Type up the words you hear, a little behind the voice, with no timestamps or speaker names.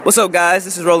What's up, guys?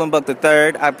 This is Roland Buck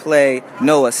III. I play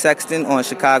Noah Sexton on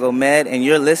Chicago Med, and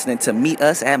you're listening to Meet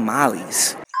Us at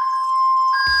Molly's.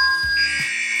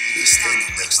 You're standing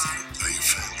next to you are your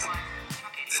family.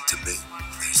 And to me,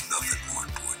 there's nothing more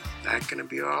important. Not gonna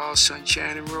be all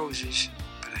sunshine and roses,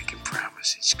 but I can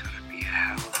promise it's gonna be a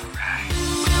hell of a ride.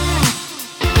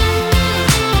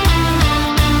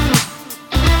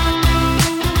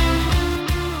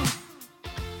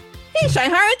 Hey,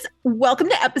 Shinehearts! Welcome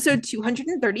to episode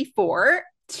 234.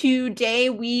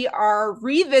 Today we are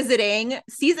revisiting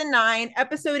season 9,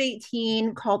 episode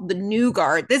 18, called The New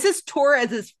Guard. This is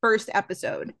Torres's first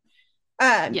episode.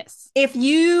 Yes. If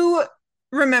you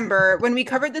remember, when we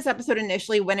covered this episode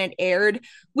initially, when it aired,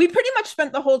 we pretty much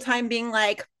spent the whole time being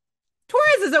like,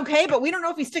 Torres is okay, but we don't know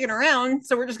if he's sticking around,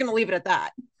 so we're just going to leave it at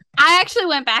that. I actually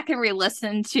went back and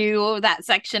re-listened to that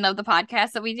section of the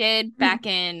podcast that we did back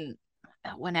in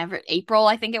whenever April,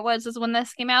 I think it was, is when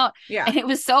this came out. Yeah. And it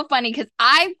was so funny because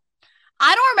I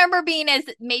don't remember being as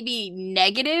maybe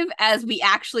negative as we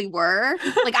actually were.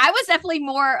 Like, I was definitely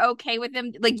more okay with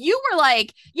them. Like, you were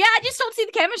like, yeah, I just don't see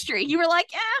the chemistry. You were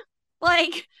like, yeah.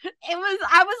 Like, I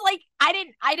was like,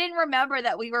 I didn't remember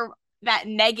that we were that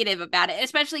negative about it,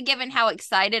 especially given how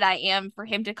excited I am for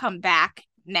him to come back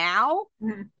now.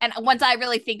 Mm-hmm. And once I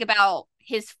really think about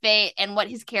his fit and what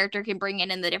his character can bring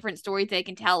in the different stories they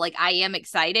can tell, like, I am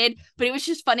excited. But it was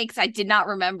just funny because I did not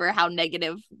remember how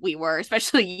negative we were,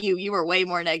 especially you were way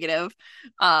more negative.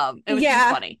 It was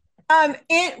just funny.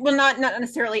 Not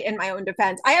necessarily in my own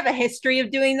defense. I have a history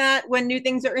of doing that when new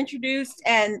things are introduced,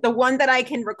 and the one that I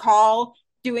can recall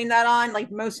doing that on,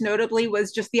 like, most notably,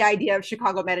 was just the idea of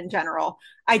Chicago Med in general.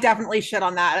 I definitely shit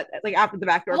on that, like, after the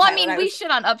backdoor. Well, I mean, we shit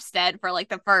on Upstead for like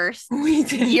the first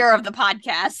year of the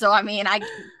podcast, so I mean,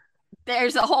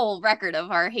 there's a whole record of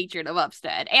our hatred of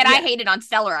Upstead, and I hated on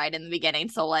Stellaride in the beginning.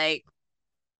 So, like,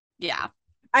 yeah.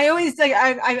 I always like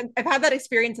I've had that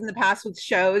experience in the past with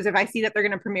shows. If I see that they're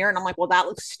going to premiere and I'm like, well, that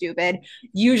looks stupid,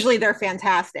 usually they're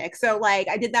fantastic. So, like,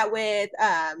 I did that with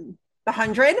The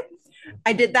 100.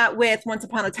 I did that with Once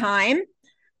Upon a Time.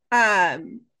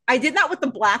 I did that with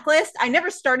The Blacklist. I never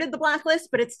started The Blacklist,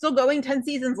 but it's still going 10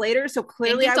 seasons later. So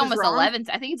clearly I was almost wrong. 11.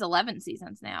 I think it's 11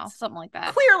 seasons now, something like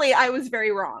that. Clearly I was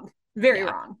very wrong. Very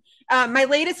wrong. My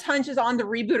latest hunch is on the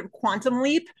reboot of Quantum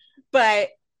Leap, but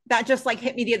that just, like,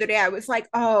 hit me the other day. I was like,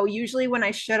 oh, usually when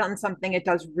I shit on something, it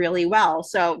does really well.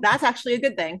 So that's actually a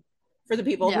good thing for the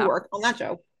people who work on that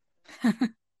show.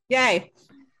 Yay.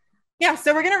 Yeah,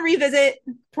 so we're going to revisit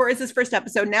Torres's first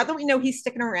episode. Now that we know he's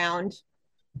sticking around,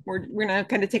 we're going to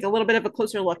kind of take a little bit of a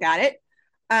closer look at it.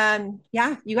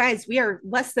 Yeah, you guys, we are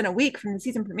less than a week from the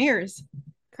season premieres.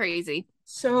 Crazy.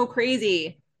 So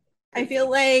crazy. I feel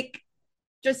like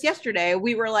just yesterday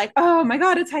we were like, oh my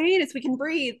God, it's hiatus. We can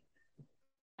breathe.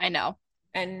 I know.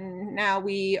 And now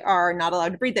we are not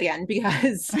allowed to breathe again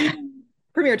because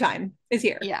premiere time is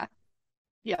here. Yeah.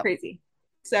 Yeah. Crazy.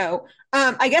 So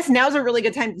I guess now's a really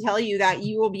good time to tell you that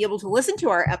you will be able to listen to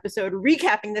our episode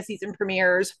recapping the season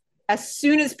premieres as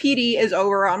soon as PD is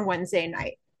over on Wednesday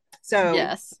night. So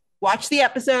yes, watch the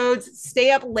episodes,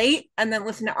 stay up late, and then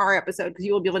listen to our episode because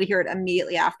you will be able to hear it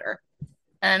immediately after.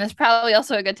 And it's probably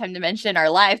also a good time to mention our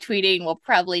live tweeting will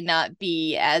probably not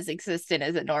be as existent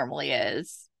as it normally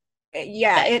is.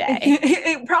 Yeah,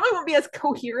 it probably won't be as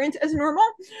coherent as normal.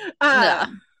 No.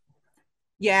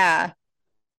 Yeah.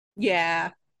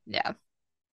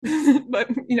 But,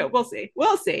 you know, we'll see.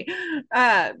 What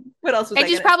else was it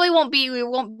just probably won't be, we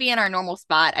won't be in our normal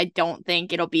spot. I don't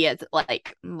think it'll be as,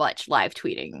 like, much live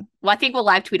tweeting. Well, I think we'll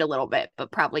live tweet a little bit, but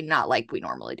probably not like we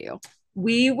normally do.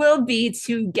 We will be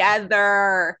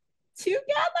together.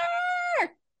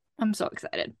 I'm so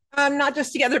excited. Not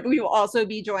just together, but we will also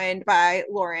be joined by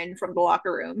Lauren from the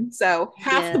locker room. So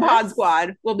half the pod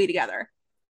squad will be together.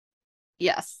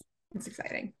 Yes. It's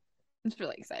exciting. It's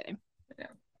really exciting. I know.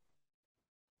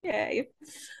 Yay.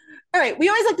 All right. We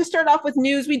always like to start off with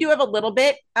news. We do have a little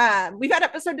bit. We've had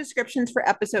episode descriptions for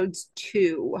episodes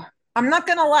 2. I'm not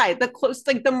going to lie.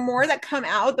 The more that come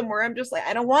out, the more I'm just like,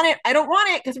 I don't want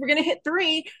it because we're going to hit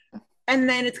 3 and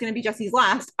then it's going to be Jesse's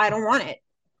last. I don't want it.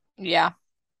 Yeah.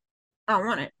 I don't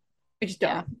want it. I just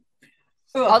don't.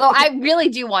 Yeah. Although I really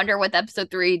do wonder what the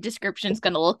episode 3 description is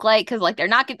going to look like, because, like,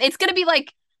 it's going to be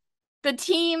like the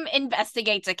team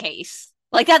investigates a case.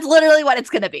 Like, that's literally what it's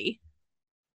going to be.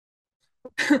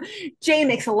 Jay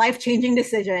makes a life-changing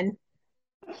decision.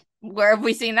 Where have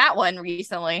we seen that one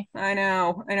recently? I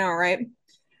know, right?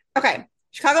 Okay,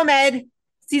 Chicago Med,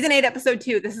 season 8, episode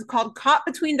 2. This is called Caught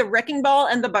Between the Wrecking Ball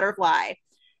and the Butterfly.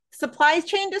 Supply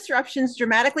chain disruptions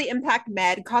dramatically impact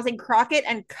Med, causing Crockett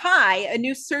and Kai, a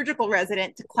new surgical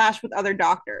resident, to clash with other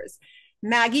doctors.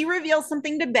 Maggie reveals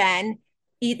something to Ben.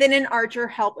 Ethan and Archer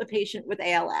help a patient with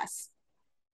ALS.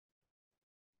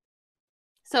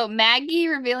 So Maggie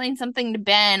revealing something to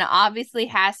Ben obviously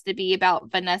has to be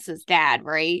about Vanessa's dad,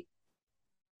 right?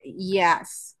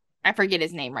 Yes. I forget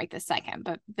his name right this second,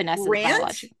 but Vanessa's Grant?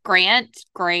 biological. Grant?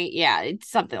 Great. Yeah, it's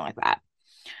something like that.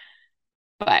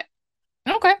 But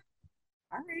okay.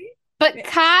 All right. But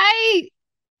Kai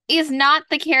is not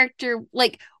the character.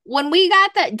 Like when we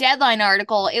got that Deadline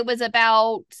article, it was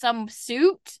about some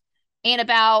suit and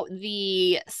about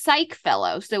the psych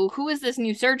fellow. So who is this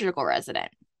new surgical resident?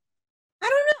 I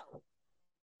don't know.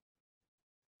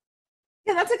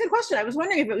 Yeah, that's a good question. I was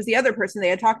wondering if it was the other person they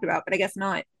had talked about, but I guess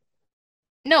not.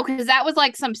 No, because that was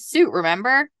like some suit,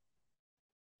 remember?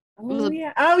 Oh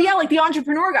yeah, like the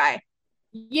entrepreneur guy.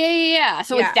 Yeah.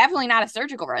 So Yeah. it's definitely not a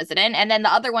surgical resident. And then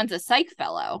the other one's a psych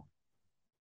fellow.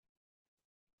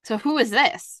 So who is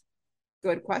this?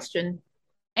 Good question.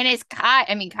 And is Kai,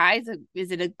 I mean,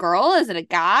 is it a girl? Is it a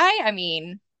guy? I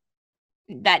mean,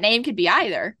 that name could be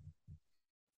either.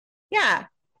 Yeah.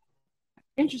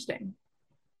 Interesting.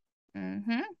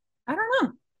 Mm-hmm. I don't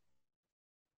know.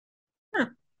 Huh.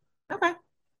 Okay.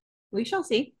 We shall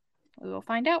see. We will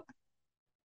find out.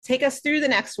 Take us through the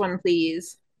next one,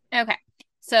 please. Okay.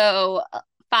 So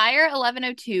Fire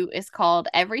 1102 is called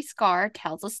Every Scar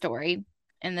Tells a Story.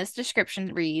 And this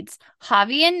description reads,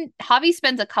 Javi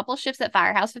spends a couple shifts at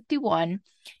Firehouse 51.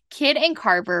 Kid and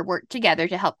Carver work together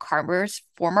to help Carver's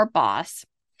former boss.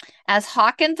 As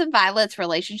Hawkins and Violet's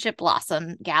relationship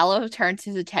blossom, Gallo turns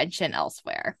his attention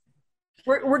elsewhere.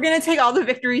 We're gonna take all the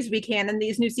victories we can in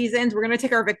these new seasons. We're gonna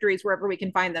take our victories wherever we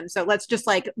can find them. So let's just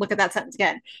like look at that sentence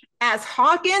again. As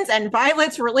Hawkins and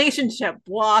Violet's relationship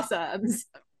blossoms.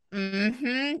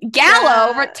 Mm-hmm.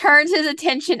 Gallo returns his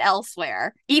attention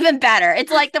elsewhere. Even better.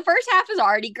 It's like the first half is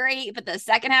already great, but the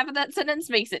second half of that sentence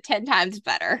makes it 10 times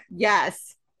better.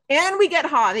 Yes. And we get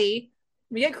Javi.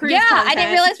 We get Cruz. Yeah, content. I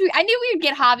didn't realize I knew we would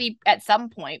get Javi at some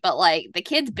point, but like the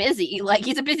kid's busy. Like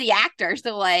he's a busy actor,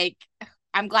 so like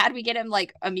I'm glad we get him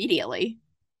like immediately.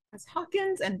 As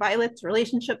Hawkins and Violet's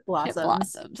relationship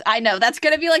blossoms. I know that's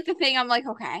gonna be like the thing. I'm like,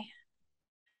 okay,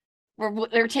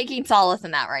 we're taking solace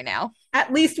in that right now.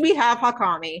 At least we have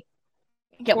Hakami.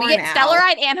 Yeah, we get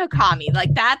Stellaride and Hakami.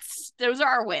 Like those are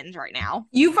our wins right now.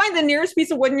 You find the nearest piece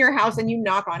of wood in your house and you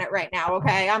knock on it right now.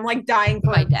 Okay, I'm like dying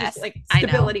for just like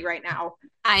stability right now.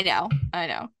 I know.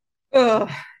 Ugh,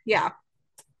 yeah.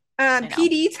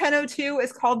 PD 1002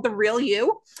 is called The Real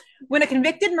You. When a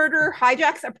convicted murderer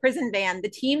hijacks a prison van, the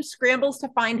team scrambles to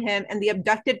find him and the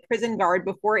abducted prison guard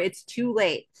before it's too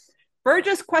late.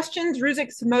 Burgess questions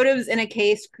Ruzek's motives in a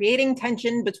case, creating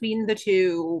tension between the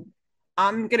two.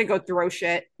 I'm gonna go throw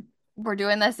shit. We're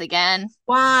doing this again.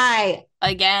 Why?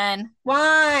 Again.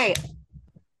 Why?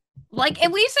 Like,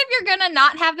 at least if you're gonna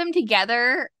not have them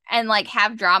together and like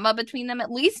have drama between them,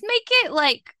 at least make it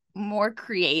like more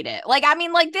creative. Like, I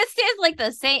mean, like this is like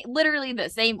literally the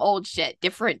same old shit,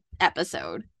 different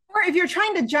episode. Or if you're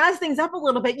trying to jazz things up a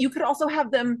little bit, you could also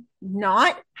have them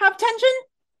not have tension.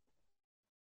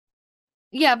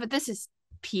 Yeah, but this is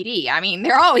PD. I mean,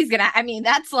 they're always gonna. I mean,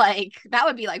 that's like that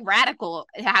would be like radical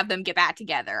to have them get back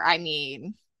together. I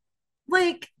mean,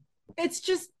 like it's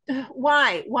just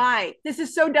why this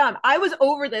is so dumb. I was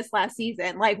over this last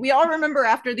season. Like we all remember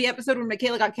after the episode when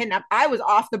Michaela got kidnapped, I was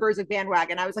off the Burzek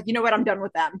bandwagon. I was like, you know what, I'm done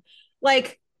with them.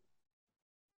 Like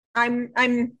I'm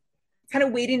kind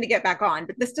of waiting to get back on,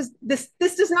 but this does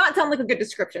not sound like a good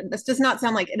description. This does not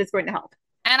sound like it is going to help.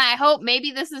 And I hope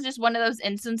maybe this is just one of those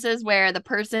instances where the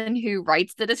person who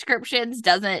writes the descriptions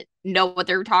doesn't know what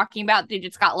they're talking about. They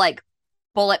just got like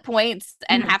bullet points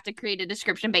and have to create a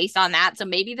description based on that. So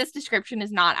maybe this description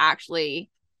is not actually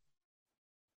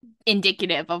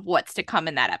indicative of what's to come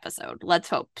in that episode. Let's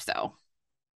hope so.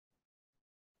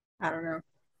 I don't know.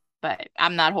 But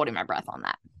I'm not holding my breath on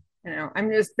that. You know, I'm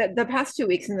just the past 2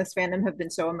 weeks in this fandom have been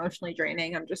so emotionally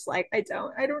draining. I'm just like, I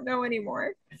don't know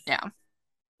anymore. Yeah.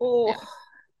 Oh. Yeah.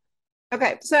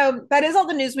 Okay, so that is all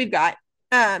the news we've got.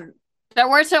 I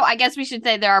guess we should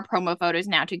say there are promo photos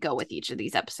now to go with each of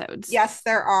these episodes. Yes,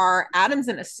 there are. Adam's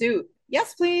in a suit.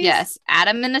 Yes, please. Yes,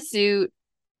 Adam in a suit.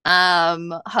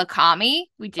 Hakami.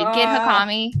 We did get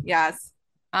Hakami. Yes.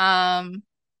 I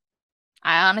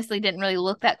honestly didn't really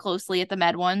look that closely at the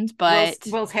med ones, but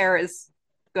Will's hair is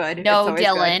good. No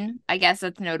Dylan. Good. I guess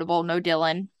that's notable. No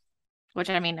Dylan. Which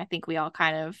I mean, I think we all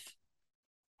kind of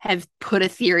have put a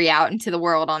theory out into the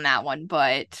world on that one,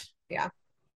 but yeah,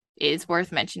 it is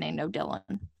worth mentioning. No Dylan.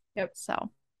 Yep.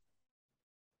 So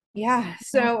yeah,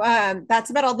 so that's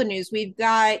about all the news we've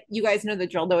got. You guys know the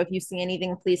drill, though. If you see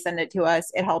anything, please send it to us.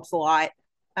 It helps a lot.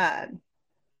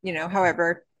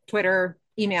 However, Twitter,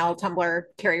 email, Tumblr,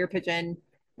 carrier pigeon,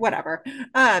 whatever.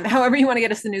 However you want to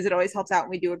get us the news, it always helps out,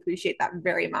 and we do appreciate that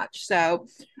very much. So,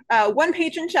 one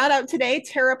patron shout out today,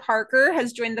 Tara Parker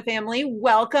has joined the family.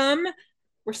 Welcome.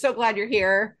 We're so glad you're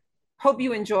here. Hope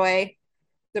you enjoy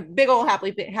the big old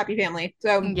happy family.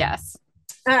 So Yes.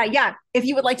 yeah, if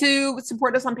you would like to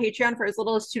support us on Patreon for as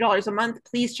little as $2 a month,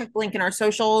 please check the link in our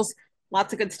socials.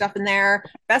 Lots of good stuff in there.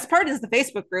 Best part is the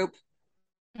Facebook group.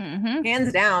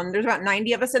 Hands down. There's about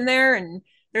 90 of us in there, and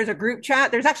there's a group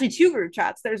chat. There's actually two group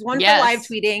chats. There's one for live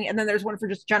tweeting, and then there's one for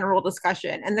just general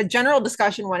discussion. And the general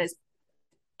discussion one is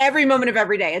every moment of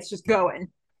every day. It's just going.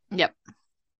 Yep.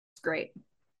 It's great.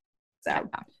 So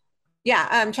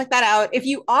yeah, check that out. If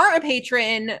you are a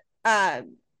patron,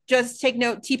 just take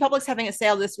note, TeePublic's having a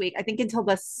sale this week, I think until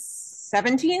the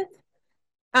 17th.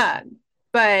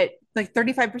 But like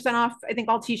 35% off, I think,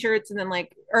 all t-shirts, and then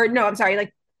like, or no, I'm sorry,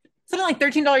 like something like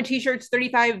 $13 t-shirts,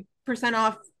 35%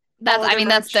 off.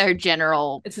 That's their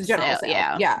general. It's a general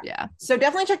sale. Yeah. So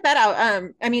definitely check that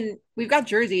out. I mean, we've got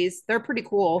jerseys. They're pretty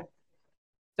cool.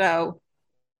 So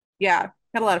yeah,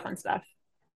 got a lot of fun stuff.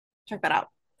 Check that out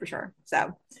for sure.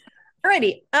 So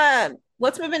alrighty.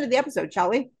 Let's move into the episode, shall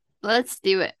we? Let's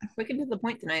do it. Quick and to the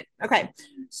point tonight. Okay.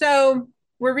 So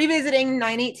we're revisiting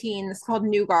 918. It's called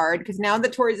New Guard, because now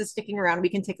that Torres is sticking around, we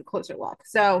can take a closer look.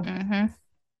 So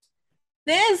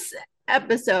this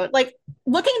episode, like,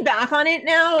 looking back on it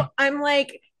now, I'm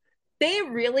like, they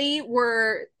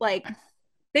were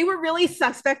really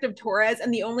suspect of Torres,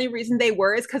 and the only reason they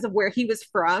were is because of where he was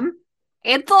from.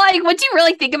 It's like, once you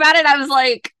really think about it, I was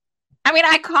like, I mean,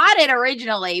 I caught it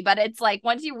originally, but it's like,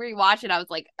 once you rewatch it, I was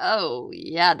like, oh,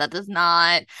 yeah, that does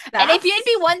not. And if it'd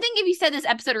be one thing if you said this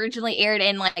episode originally aired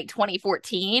in like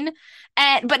 2014,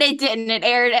 but it didn't. It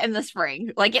aired in the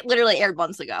spring. Like, it literally aired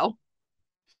months ago.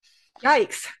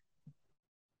 Yikes.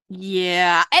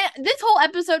 Yeah. And this whole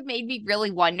episode made me really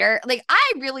wonder. Like,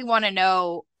 I really want to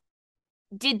know,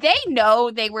 did they know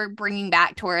they were bringing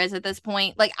back Torres at this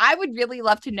point? Like, I would really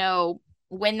love to know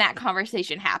when that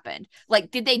conversation happened.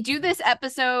 Like, did they do this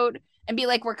episode and be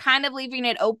like, we're kind of leaving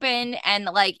it open, and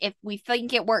like, if we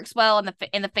think it works well and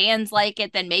the fans like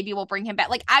it, then maybe we'll bring him back?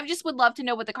 Like, I just would love to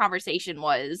know what the conversation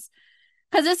was,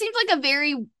 because it seems like a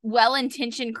very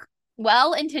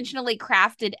well-intentionally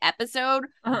crafted episode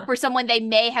for someone they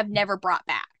may have never brought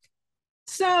back.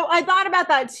 So I thought about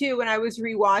that too when I was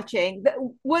rewatching.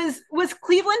 Was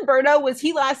Cleveland Birdo, was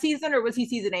he last season or was he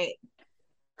season 8?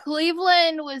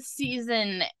 Cleveland was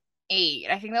season 8.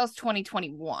 I think that was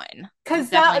 2021.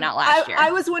 Because definitely not last year. I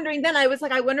was wondering then. I was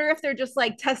like, I wonder if they're just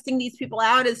like testing these people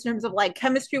out in terms of like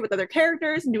chemistry with other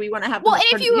characters, and do we want to have? Well, and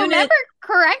if you remember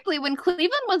correctly, when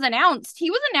Cleveland was announced,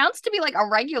 he was announced to be like a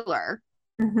regular.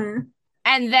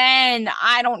 And then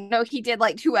I don't know, he did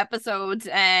like 2 episodes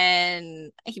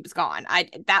and he was gone.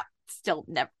 I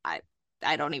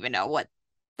don't even know what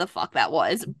the fuck that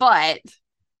was, but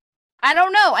I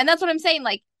don't know. And that's what I'm saying.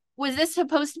 Like, was this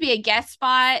supposed to be a guest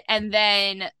spot? And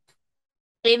then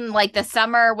in like the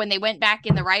summer when they went back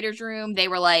in the writer's room, they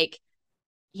were like,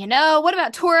 you know, what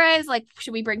about Torres? Like,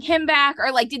 should we bring him back?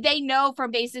 Or like, did they know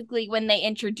from basically when they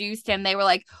introduced him, they were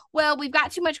like, well, we've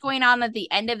got too much going on at the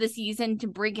end of the season to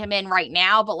bring him in right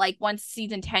now. But like, once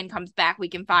season 10 comes back, we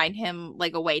can find him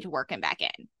like a way to work him back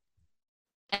in.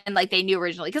 And like, they knew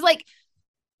originally, because like,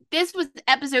 this was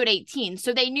episode 18.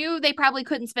 So they knew they probably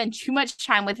couldn't spend too much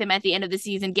time with him at the end of the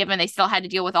season, given they still had to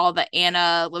deal with all the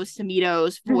Anna, Los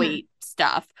Tomitos, Foyt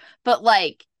stuff. But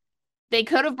like, they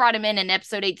could have brought him in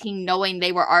episode 18 knowing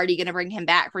they were already going to bring him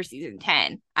back for season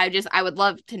 10. I would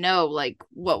love to know, like,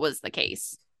 what was the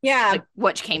case. Yeah. Like,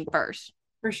 which came first.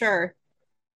 For sure.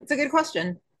 It's a good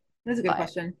question. That's a good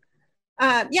question.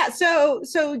 Yeah,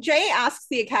 so Jay asks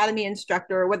the academy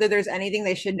instructor whether there's anything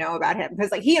they should know about him,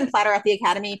 because like he and Platt are at the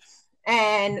academy,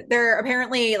 and they're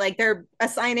apparently like they're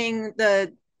assigning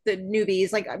the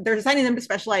newbies, like they're assigning them to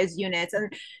specialized units.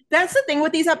 And that's the thing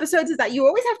with these episodes, is that you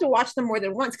always have to watch them more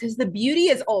than once, because the beauty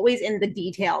is always in the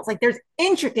details. Like there's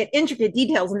intricate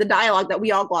details in the dialogue that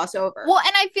we all gloss over. Well,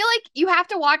 and I feel like you have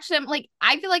to watch them. Like,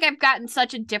 I feel like I've gotten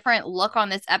such a different look on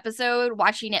this episode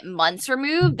watching it months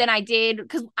removed than I did,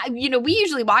 because we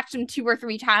usually watch them 2 or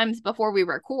 3 times before we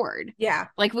record. Yeah,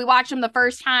 like we watch them the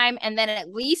first time and then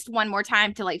at least one more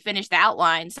time to like finish the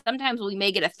outline. Sometimes we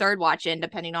may get a third watch in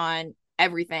depending on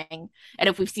everything and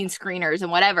if we've seen screeners and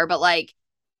whatever. But like,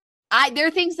 there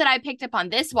are things that I picked up on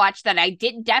this watch that I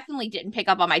definitely didn't pick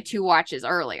up on my 2 watches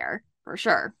earlier, for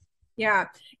sure. Yeah,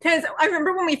 because I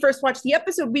remember when we first watched the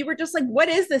episode, we were just like, what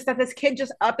is this that this kid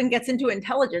just up and gets into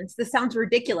intelligence? This sounds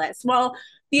ridiculous. Well,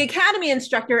 the academy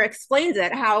instructor explains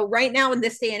it how right now in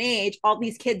this day and age, all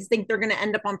these kids think they're going to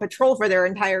end up on patrol for their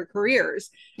entire careers.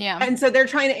 Yeah. And so they're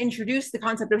trying to introduce the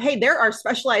concept of, hey, there are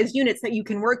specialized units that you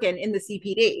can work in the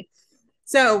CPD.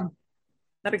 So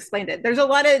that explained it. There's a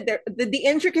lot of the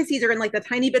intricacies are in like the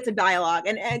tiny bits of dialogue,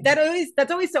 and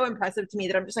that's always so impressive to me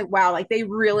that I'm just like, wow, like they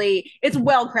really, it's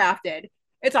well crafted.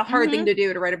 It's a hard thing to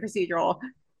do to write a procedural.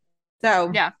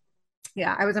 So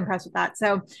yeah, I was impressed with that.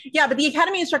 So yeah, but the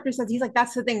academy instructor says he's like,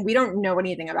 that's the thing, we don't know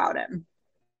anything about him.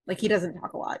 Like he doesn't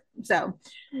talk a lot. So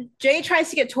Jay tries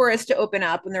to get Torres to open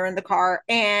up when they're in the car,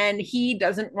 and he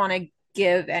doesn't want to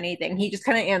give anything. He just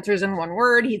kind of answers in one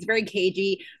word. He's very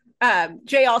cagey.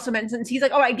 Jay also mentions he's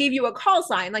like, oh, I gave you a call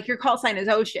sign, like your call sign is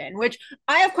Ocean, which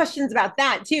I have questions about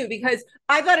that too, because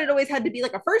I thought it always had to be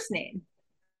like a first name.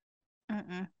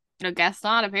 I guess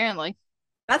not, apparently.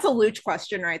 That's a Luch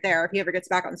question right there if he ever gets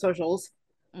back on socials.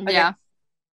 Okay.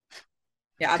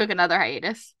 Yeah. Took another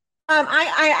hiatus.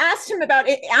 I asked him about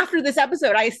it after this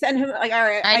episode. I sent him like, all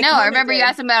right. I remember you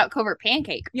asked him about Covert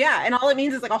Pancake. Yeah, and all it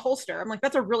means is like a holster. I'm like,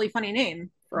 that's a really funny name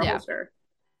for a holster.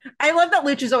 I love that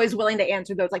Luch is always willing to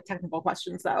answer those like technical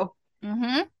questions though.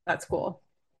 That's cool.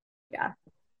 Yeah.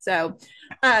 So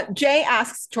Jay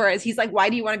asks Torres, he's like, why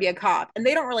do you want to be a cop? And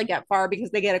they don't really get far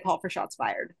because they get a call for shots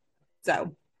fired.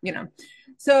 So, you know,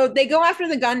 so they go after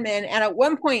the gunman. And at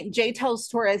one point, Jay tells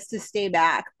Torres to stay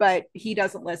back, but he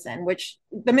doesn't listen, which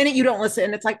the minute you don't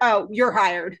listen, it's like, oh, you're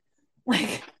hired.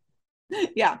 Like,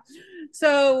 yeah.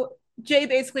 So Jay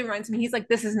basically reminds me, he's like,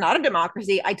 this is not a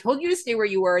democracy. I told you to stay where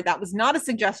you were. That was not a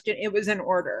suggestion. It was an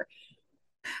order.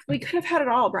 We could have had it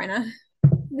all, Bryna.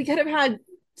 We could have had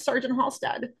Sergeant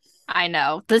Halstead. I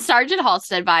know. The Sergeant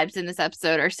Halstead vibes in this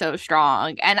episode are so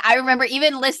strong. And I remember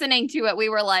even listening to it, we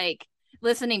were like,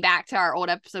 listening back to our old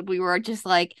episode, we were just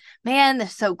like, man,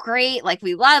 this is so great. Like,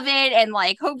 we love it. And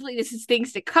like, hopefully this is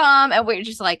things to come. And we're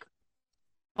just like,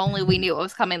 only we knew it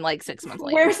was coming like 6 months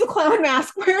later. Where's the clown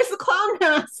mask? Where's the clown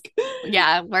mask?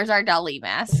 Yeah, where's our Dali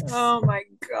mask? Oh my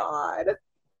God.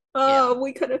 Oh,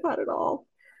 we could have had it all.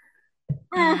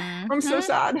 I'm so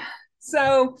sad.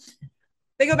 So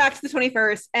they go back to the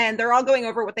 21st and they're all going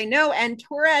over what they know. And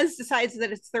Torres decides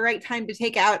that it's the right time to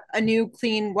take out a new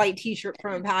clean white t-shirt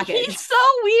from a package. He's so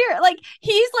weird. Like,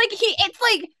 it's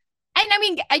like, and I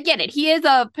mean, I get it. He is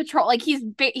a patrol. Like, he's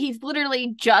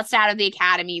literally just out of the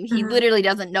academy. He literally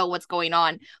doesn't know what's going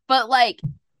on. But like,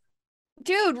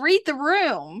 dude, read the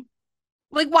room.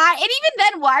 Like, why? And even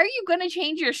then, why are you going to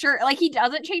change your shirt? Like, he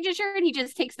doesn't change his shirt. He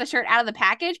just takes the shirt out of the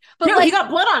package. But no, like, he got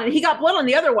blood on it. He got blood on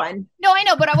the other one. No, I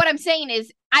know. But what I'm saying is,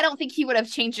 I don't think he would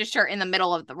have changed his shirt in the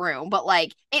middle of the room. But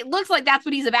like, it looks like that's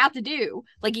what he's about to do.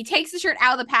 Like, he takes the shirt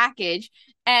out of the package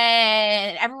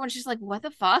and everyone's just like, what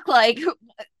the fuck? Like, who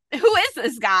is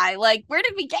this guy? Like, where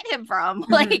did we get him from?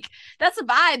 Like, that's a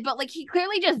vibe. But like, he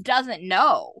clearly just doesn't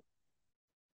know.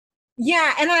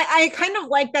 Yeah, and I kind of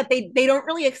like that they don't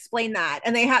really explain that,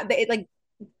 and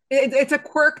it's a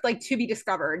quirk like to be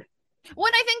discovered. Well,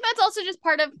 and I think that's also just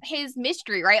part of his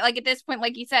mystery, right? Like at this point,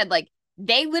 like you said, like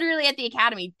they literally at the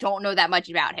academy don't know that much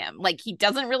about him. Like he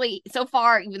doesn't really, so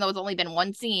far, even though it's only been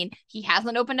one scene, he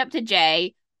hasn't opened up to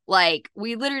Jay. Like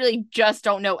we literally just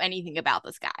don't know anything about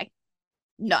this guy,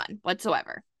 none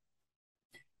whatsoever.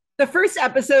 The first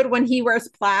episode when he wears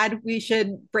plaid, we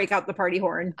should break out the party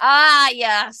horn. Ah,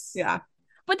 yes. Yeah.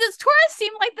 But does Torres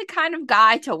seem like the kind of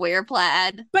guy to wear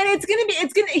plaid? But he's gonna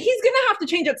have to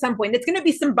change at some point. It's gonna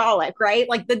be symbolic, right?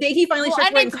 Like the day he finally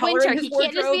starts wearing color in his he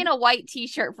can't just be in a white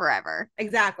t-shirt forever.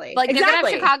 Exactly. Like they're gonna have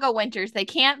Chicago winters. He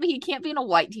can't be in a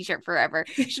white t-shirt forever.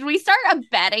 Should we start a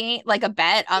bet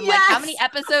on like how many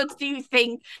episodes do you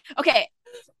think? Okay,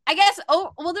 I guess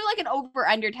we'll do like an over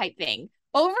under type thing.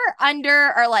 Over,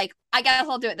 under, or like, I guess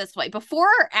I'll do it this way. Before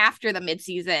or after the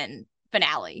mid-season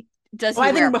finale? Does he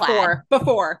wear plaid?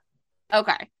 Before.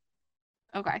 Okay.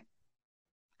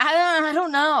 I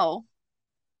don't know.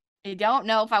 I don't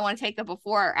know if I want to take the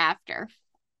before or after.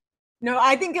 No,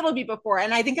 I think it'll be before,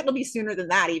 and I think it'll be sooner than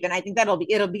that even. I think it'll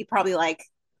be probably like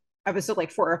episode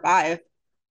like 4 or 5.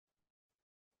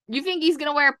 You think he's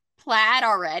gonna wear plaid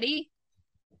already?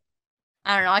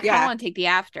 I don't know. I kind of want to take the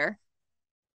after.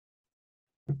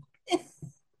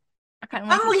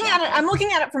 I'm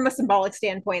looking at it from a symbolic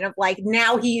standpoint of like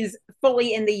now he's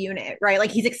fully in the unit, right?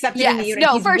 Like he's accepted in the unit.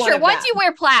 No, for sure. Once you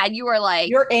wear plaid, you are like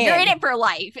you're in it for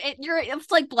life. It's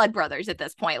like Blood Brothers at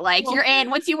this point. Like you're in.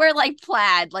 Once you wear like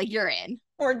plaid, like you're in.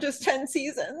 Or just 10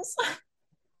 seasons.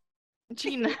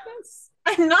 Gina,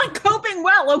 I'm not coping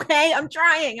well. Okay, I'm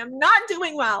trying. I'm not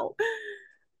doing well.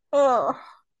 Oh.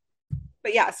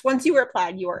 But yes, once you wear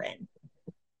plaid, you are in.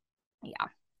 Yeah.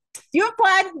 Do you have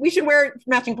plaid? We should wear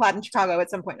matching plaid in Chicago at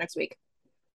some point next week.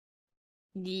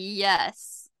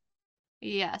 Yes.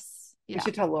 Yes. We Yeah.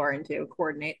 should tell Lauren to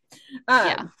coordinate.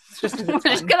 Yeah. Just 'cause We're it's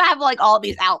just fun. gonna have like all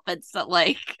these outfits that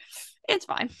like it's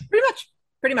fine.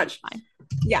 Pretty much. Fine.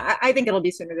 Yeah, I think it'll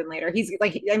be sooner than later. He's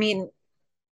like, I mean,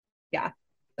 yeah.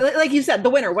 Like you said, the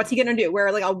winner, what's he gonna do?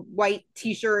 Wear like a white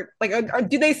t-shirt? Like,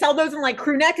 do they sell those in like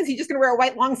crew neck? Is he just gonna wear a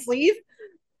white long sleeve?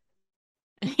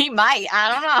 He might.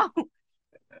 I don't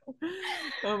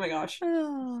Oh my gosh.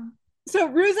 know. So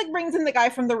Ruzek brings in the guy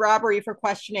from the robbery for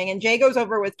questioning, and Jay goes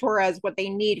over with Torres what they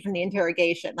need from the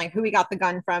interrogation, like who he got the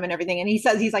gun from and everything. And he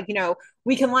says, he's like,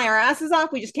 we can lie our asses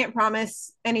off. We just can't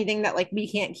promise anything that like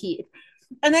we can't keep.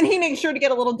 And then he makes sure to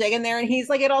get a little dig in there, and he's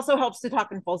like, it also helps to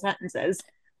talk in full sentences.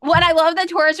 What I love that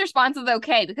Torres' response is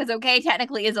okay, because okay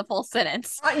technically is a full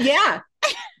sentence. Yeah.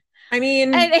 I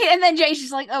mean, and then Jay's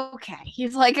just like, okay.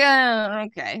 He's like,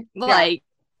 okay. Yeah. Like,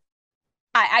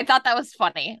 I thought that was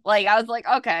funny. Like, I was like,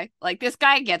 okay, like this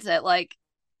guy gets it. Like,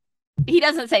 he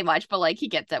doesn't say much, but like he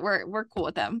gets it. We're cool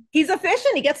with him. he's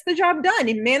efficient. He gets the job done.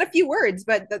 He man a few words,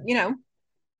 but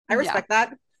I respect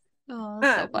that.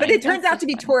 Oh, but it turns out to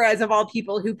be Torres of all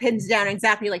people who pins down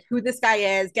exactly like who this guy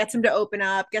is, gets him to open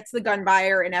up, gets the gun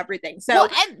buyer and everything. So, well,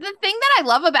 and the thing that I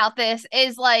love about this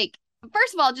is like,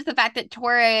 first of all, just the fact that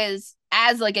Torres,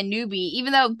 as like a newbie,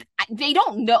 even though they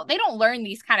don't learn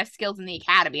these kind of skills in the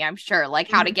academy, I'm sure, like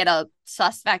how to get a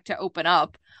suspect to open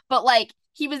up, but like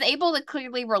he was able to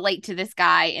clearly relate to this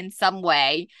guy in some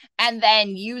way and then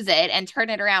use it and turn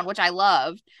it around, which I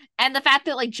loved. And the fact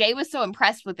that like Jay was so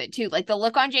impressed with it too, like the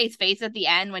look on Jay's face at the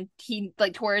end when he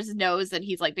like Torres knows that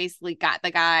he's like basically got the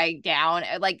guy down,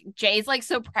 like Jay's like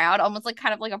so proud, almost like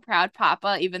kind of like a proud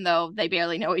papa, even though they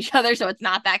barely know each other, so it's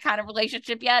not that kind of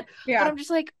relationship yet. yeah. But I'm just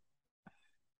like,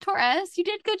 Torres, you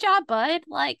did good job, bud.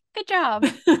 Like, good job.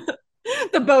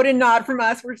 The Bowden nod from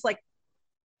us. We're just like,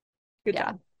 good Yeah.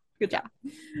 job. Good job.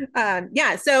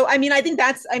 Yeah. So, I mean, I think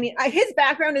his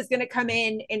background is going to come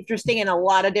in interesting in a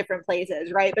lot of different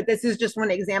places, right? But this is just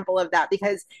one example of that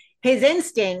because his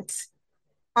instincts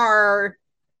are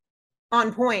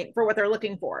on point for what they're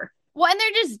looking for. Well, and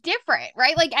they're just different,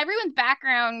 right? Like everyone's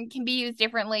background can be used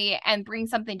differently and bring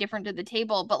something different to the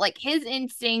table. But like his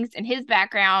instincts and his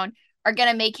background are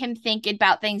going to make him think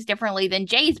about things differently than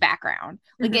Jay's background.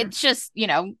 Like it's just,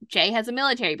 Jay has a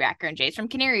military background. Jay's from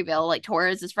Canaryville. Like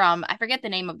Torres is from, I forget the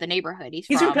name of the neighborhood. He's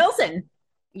from Pilsen.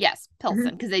 Yes, Pilsen,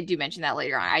 because they do mention that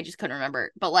later on. I just couldn't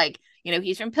remember. But like,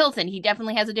 he's from Pilsen. He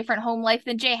definitely has a different home life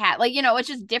than Jay had. Like, it's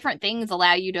just different things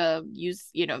allow you to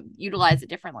utilize it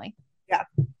differently. Yeah,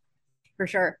 for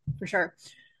sure.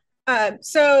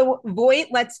 So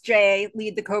Voight lets Jay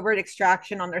lead the covert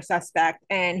extraction on their suspect,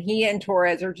 and he and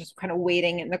Torres are just kind of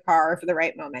waiting in the car for the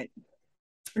right moment.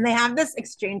 And they have this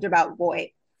exchange about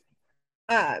Voight.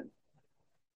 So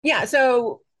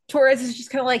Torres is just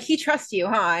kind of like, he trusts you,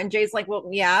 huh? And Jay's like, well,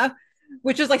 yeah.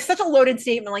 Which is like such a loaded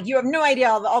statement. Like, you have no idea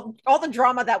all the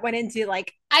drama that went into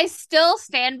like. I still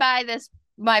stand by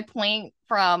my point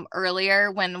from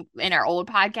earlier when in our old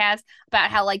podcast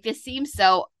about how like this seems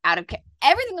so out of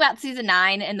everything about season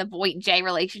 9 and the Voight Jay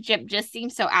relationship just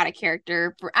seems so out of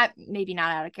character for maybe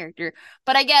not out of character,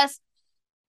 but I guess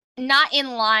not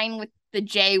in line with the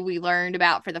Jay we learned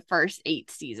about for the first 8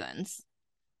 seasons.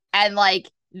 And like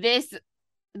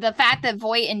the fact that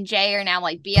Voight and Jay are now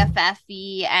like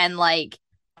BFF-y and like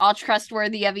all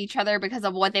trustworthy of each other because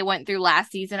of what they went through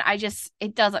last season,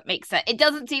 it doesn't make sense. It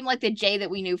doesn't seem like the Jay that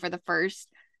we knew for the first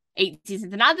 8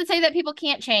 seasons. And not to say that people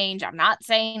can't change. I'm not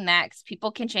saying that, because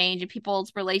people can change and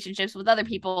people's relationships with other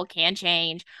people can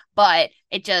change. But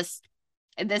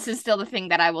this is still the thing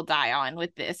that I will die on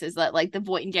with this, is that like the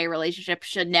Voight and Jay relationship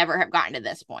should never have gotten to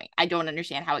this point. I don't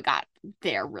understand how it got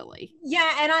there, really.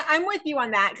 Yeah, and I'm with you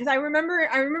on that, because I remember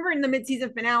in the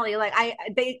mid-season finale, like I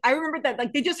remember that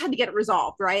like they just had to get it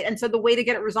resolved, right? And so the way to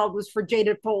get it resolved was for Jay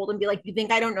to fold and be like, you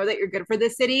think I don't know that you're good for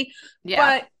this city?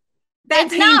 Yeah. But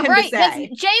that's not right.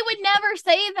 Jay would never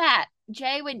say that.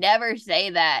 Jay would never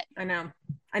say that. I know.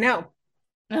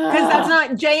 Because that's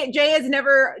not Jay has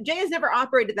never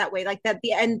operated that way, like that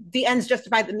the ends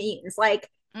justify the means, like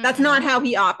that's not how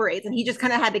he operates, and he just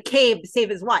kind of had to cave to save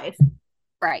his wife,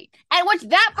 right? And which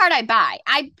that part I buy.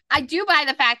 I do buy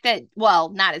the fact that, well,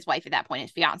 not his wife at that point,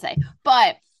 his fiance,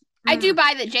 but I do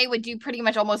buy that Jay would do pretty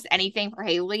much almost anything for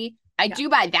Haley. I do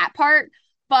buy that part,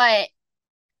 but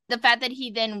the fact that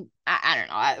he then, I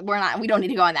don't know, we don't need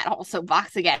to go on that whole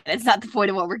soapbox again. It's not the point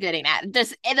of what we're getting at.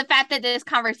 Just and the fact that this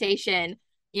conversation,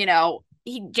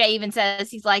 Jay even says,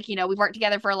 he's like, we've worked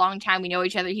together for a long time. We know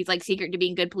each other. He's like, secret to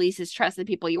being good police is trust the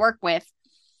people you work with.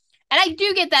 And I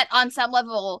do get that on some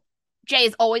level, Jay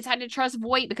has always had to trust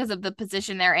Voight because of the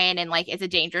position they're in, and like it's a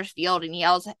dangerous field, and he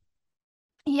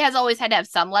has always had to have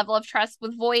some level of trust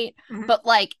with Voight, but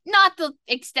like not the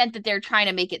extent that they're trying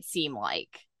to make it seem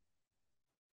like.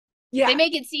 Yeah. They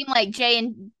make it seem like Jay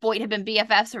and Voight have been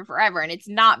BFFs for forever, and it's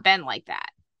not been like that.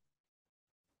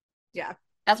 Yeah.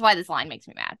 That's why this line makes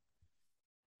me mad.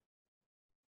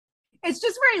 It's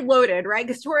just very loaded, right?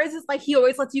 Because Torres is like, he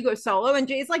always lets you go solo, and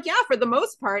Jay's like, yeah, for the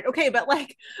most part. Okay, but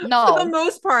like, No. for the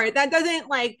most part, that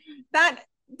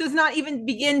does not even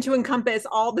begin to encompass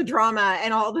all the drama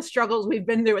and all the struggles we've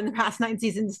been through in the past 9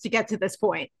 seasons to get to this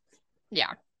point.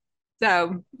 Yeah.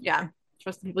 So, yeah,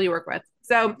 trust the people you work with.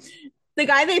 So, the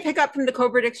guy they pick up from the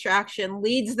covert extraction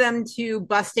leads them to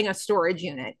busting a storage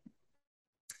unit.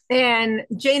 And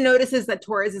Jay notices that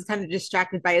Torres is kind of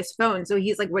distracted by his phone. So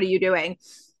he's like, what are you doing?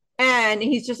 And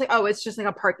he's just like, oh, it's just like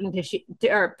a parking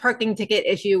ticket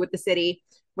issue with the city,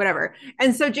 whatever.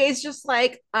 And so Jay's just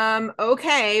like,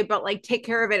 okay, but like take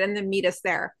care of it and then meet us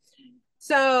there.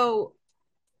 So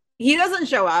he doesn't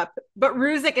show up, but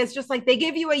Ruzek is just like, they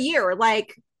give you a year.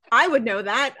 Like, I would know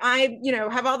that. I,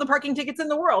 have all the parking tickets in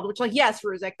the world, which like, yes,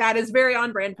 Ruzek, that is very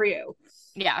on brand for you.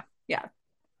 Yeah. Yeah.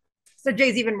 So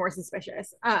Jay's even more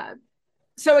suspicious.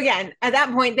 So again, at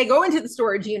that point, they go into the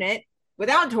storage unit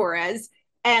without Torres,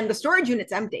 and the storage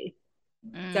unit's empty.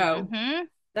 So,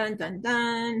 dun, dun,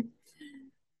 dun.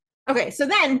 Okay, so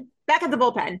then, back at the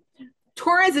bullpen,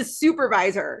 Torres'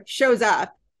 supervisor shows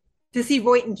up to see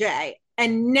Voight and Jay,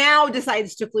 and now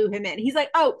decides to clue him in. He's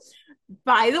like, oh,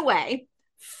 by the way,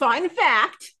 fun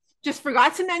fact, just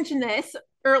forgot to mention this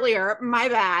earlier, my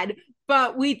bad,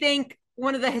 but we think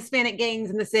one of the Hispanic gangs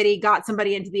in the city got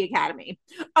somebody into the academy.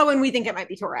 Oh, and we think it might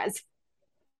be Torres.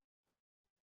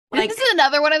 Like, this is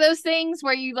another one of those things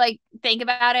where you like think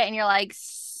about it and you're like,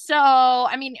 so,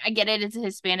 I mean, I get it, it's a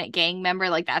Hispanic gang member,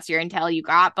 like that's your intel you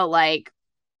got, but like,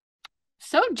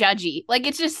 so judgy. Like,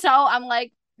 it's just so, I'm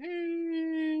like,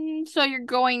 so you're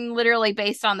going literally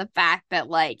based on the fact that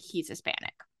like he's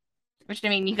Hispanic. Which, I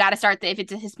mean, you got to start, if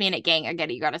it's a Hispanic gang, I get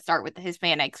it, you got to start with the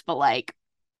Hispanics, but like,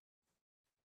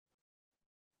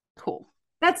 cool.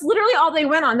 That's literally all they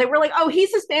went on. They were like, oh,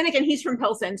 he's Hispanic and he's from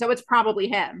Pilsen, so it's probably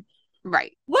him.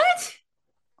 Right. What?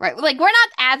 Right. Like, we're not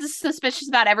as suspicious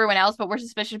about everyone else, but we're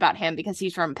suspicious about him because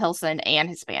he's from Pilsen and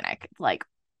Hispanic. Like,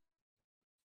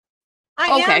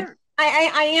 I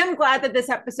am glad that this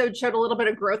episode showed a little bit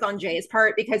of growth on Jay's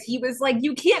part, because he was like,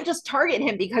 you can't just target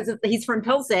him because he's from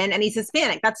Pilsen and he's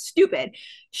Hispanic. That's stupid.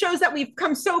 Shows that we've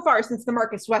come so far since the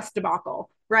Marcus West debacle,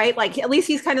 right? Like, at least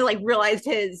he's kind of like realized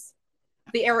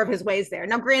the error of his ways there.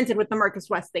 Now, granted, with the Marcus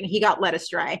West thing, he got led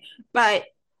astray, but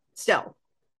still.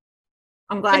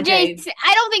 I'm glad Jay,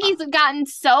 I don't think he's gotten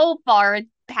so far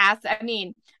past. I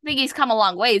mean, I think he's come a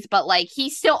long ways, but like he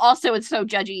still also is so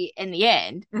judgy in the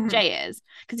end. Jay is,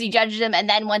 because he judges him, and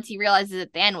then once he realizes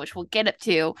at the end, which we'll get up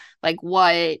to, like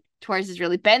what Torres has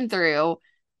really been through,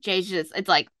 Jay's just, it's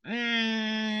like, up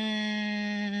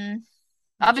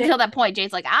until that point,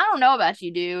 Jay's like, I don't know about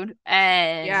you, dude,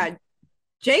 and yeah,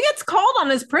 Jay gets called on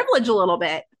his privilege a little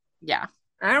bit. Yeah,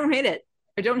 I don't hate it.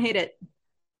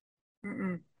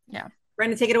 Yeah.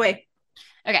 Brenda, take it away.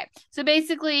 Okay, so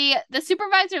basically the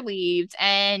supervisor leaves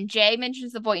and Jay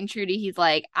mentions the Voight and Trudy. He's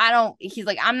like,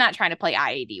 I'm not trying to play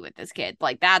IAD with this kid.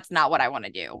 Like, that's not what I want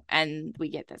to do. And we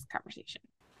get this conversation.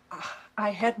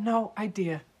 I had no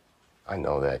idea. I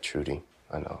know that, Trudy.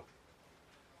 I know.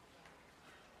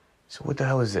 So what the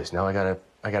hell is this? Now I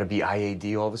gotta be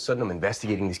IAD all of a sudden? I'm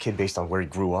investigating this kid based on where he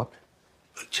grew up?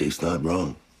 The chief's not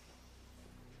wrong.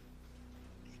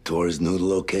 Torres knew the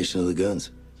location of the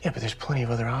guns. Yeah, but there's plenty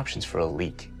of other options for a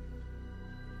leak.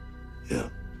 Yeah.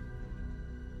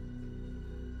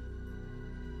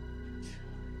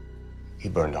 He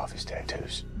burned off his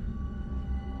tattoos.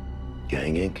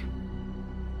 Gang ink?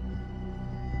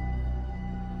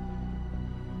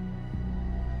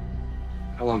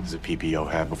 How long does a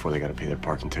PPO have before they gotta pay their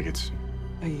parking tickets?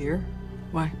 A year?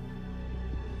 Why?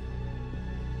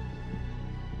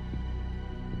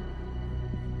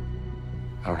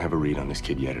 I don't have a read on this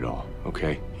kid yet at all,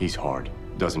 okay? He's hard.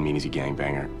 Doesn't mean he's a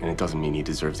gangbanger, and it doesn't mean he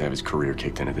deserves to have his career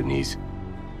kicked in at the knees.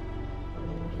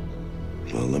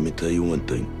 Well, let me tell you one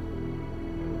thing.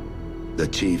 The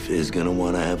chief is gonna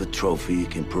want to have a trophy he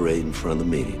can parade in front of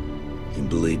the meeting. You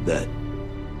believe that?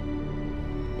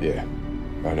 Yeah,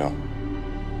 I know.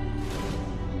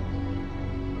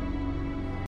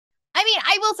 I mean,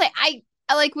 I will say, I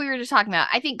like we were just talking about,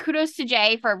 I think kudos to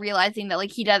Jay for realizing that,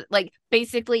 like, he does, like,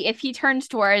 basically, if he turns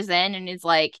Torres in and is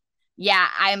like, yeah,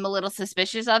 I'm a little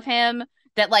suspicious of him,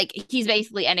 that like he's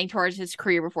basically ending Torres'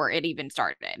 career before it even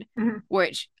started,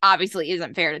 which obviously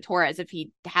isn't fair to Torres if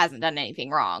he hasn't done anything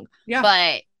wrong. Yeah.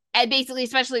 But and basically,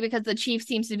 especially because the chief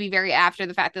seems to be very after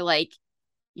the fact that, like,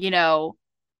 you know,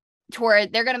 Torres,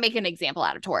 they're going to make an example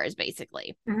out of Torres,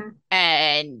 basically.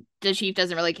 And the chief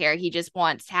doesn't really care. He just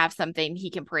wants to have something he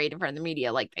can parade in front of the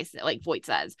media, like they say, like Voight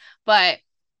says. But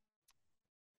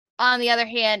on the other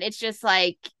hand, it's just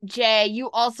like, Jay, you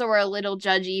also are a little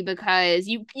judgy because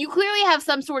you clearly have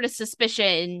some sort of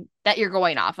suspicion that you're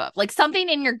going off of. Like, something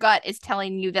in your gut is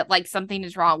telling you that, like, something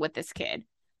is wrong with this kid.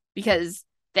 Because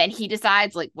then he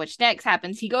decides, like, which next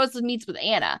happens. He goes and meets with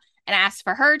Anna and asks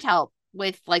for her help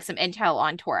with, like, some intel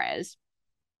on Torres.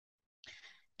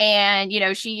 And, you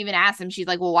know, she even asks him, she's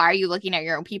like, well, why are you looking at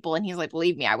your own people? And he's like,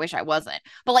 believe me, I wish I wasn't.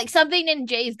 But, like, something in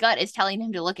Jay's gut is telling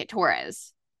him to look at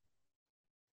Torres.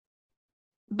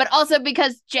 But also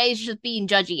because Jay's just being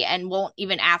judgy and won't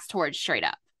even ask Torres straight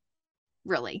up.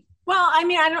 Really. Well, I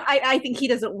mean, I think he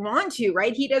doesn't want to,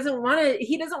 right? He doesn't want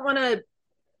to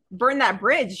burn that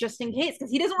bridge just in case,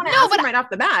 because he doesn't want to ask him right off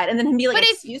the bat and then he'd be like,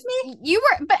 excuse me?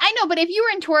 But if you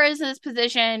were in Torres's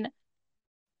position,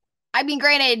 I mean,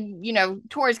 granted, you know,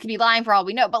 Torres could be lying for all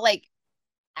we know, but like,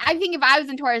 I think if I was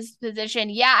in Torres' position,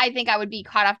 yeah, I think I would be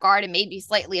caught off guard and maybe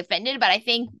slightly offended. But I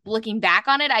think looking back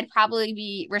on it, I'd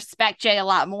probably respect Jay a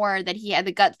lot more that he had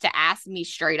the guts to ask me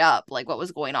straight up, like, what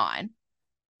was going on.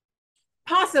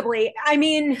 Possibly. I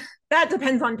mean, that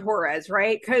depends on Torres,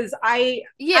 right? Because I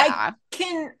would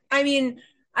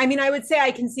say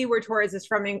I can see where Torres is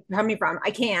coming from.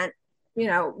 I can't, you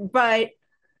know, but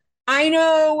I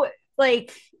know,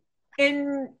 like,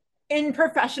 in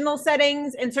professional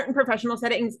settings, in certain professional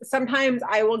settings, sometimes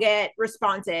I will get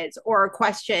responses or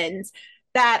questions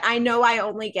that I know I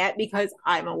only get because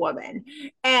I'm a woman.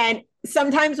 And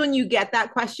sometimes when you get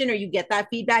that question or you get that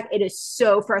feedback, it is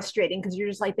so frustrating because you're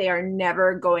just like, they are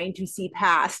never going to see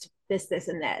past this,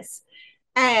 and this.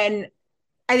 And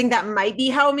I think that might be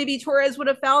how maybe Torres would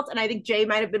have felt. And I think Jay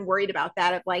might have been worried about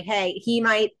that, of like, hey, he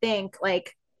might think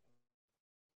like,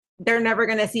 they're never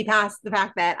going to see past the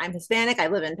fact that I'm Hispanic. I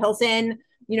live in Pilsen.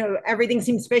 You know, everything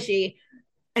seems fishy.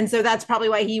 And so that's probably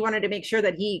why he wanted to make sure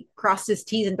that he crossed his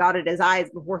T's and dotted his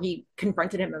I's before he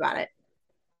confronted him about it.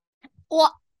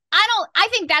 Well, I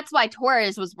think that's why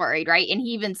Torres was worried, right? And he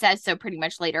even says so pretty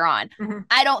much later on.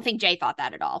 I don't think Jay thought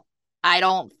that at all. I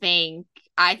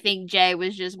think Jay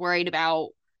was just worried about,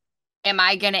 am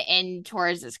I going to end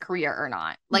Torres's career or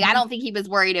not? Like, I don't think he was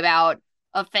worried about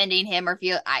offending him or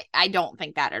feel, I don't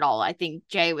think that at all. I think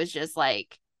Jay was just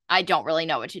like, I don't really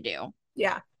know what to do.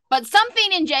 Yeah. But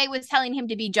something in Jay was telling him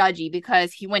to be judgy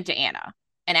because he went to Anna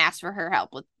and asked for her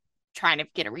help with trying to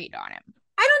get a read on him.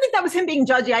 I don't think that was him being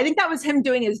judgy. I think that was him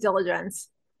doing his diligence,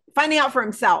 finding out for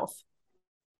himself.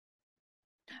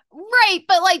 Right,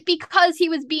 but like, because he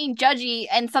was being judgy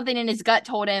and something in his gut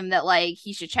told him that like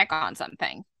he should check on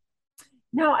something.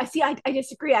 No, I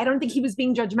disagree. I don't think he was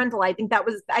being judgmental. I think that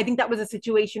was a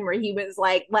situation where he was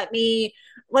like, let me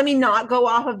not go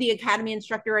off of the academy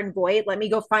instructor and Voight. Let me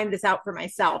go find this out for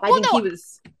myself.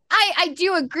 I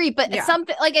do agree, but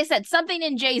something, like I said, something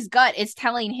in Jay's gut is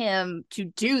telling him to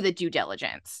do the due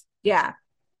diligence. Yeah.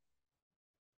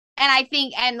 And I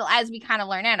think, and as we kind of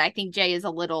learn out, I think Jay is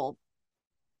I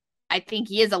think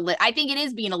it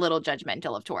is being a little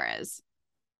judgmental of Torres.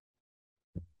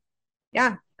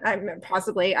 Yeah.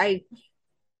 Possibly. I'm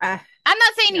not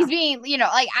saying he's being, you know,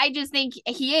 like, I just think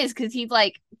he is, because he's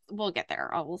like, we'll get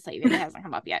there. We'll save it. It hasn't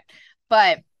come up yet.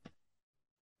 But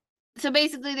so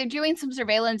basically they're doing some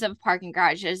surveillance of parking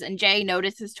garages, and Jay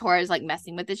notices Torres like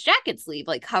messing with his jacket sleeve,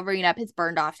 like covering up his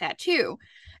burned off tattoo.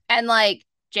 And like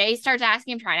Jay starts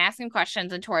trying to ask him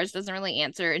questions, and Torres doesn't really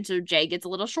answer. And so Jay gets a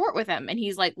little short with him. And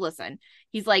he's like, listen,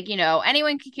 he's like, you know,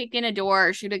 anyone can kick in a door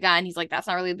or shoot a gun. He's like, that's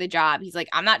not really the job. He's like,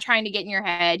 I'm not trying to get in your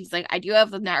head. He's like, I do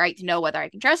have the right to know whether I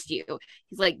can trust you.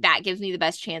 He's like, that gives me the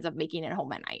best chance of making it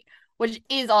home at night, which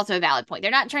is also a valid point. They're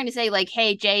not trying to say like,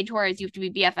 hey, Jay and Torres, you have to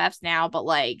be BFFs now, but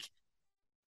like,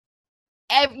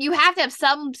 you have to have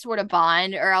some sort of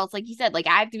bond, or else, like you said, like,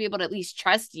 I have to be able to at least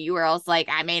trust you, or else like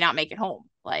I may not make it home.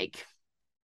 Like,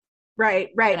 Right.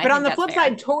 But on the flip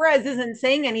side, Torres isn't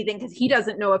saying anything because he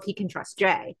doesn't know if he can trust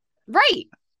Jay. Right.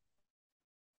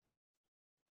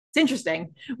 It's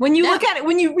interesting. When you look at it,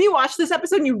 when you rewatch this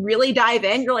episode and you really dive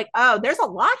in, you're like, oh, there's a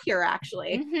lot here,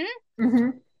 actually.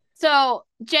 So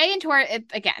Jay and Torres,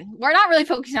 again, we're not really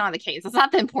focusing on the case. That's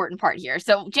not the important part here.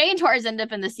 So Jay and Torres end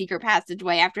up in the secret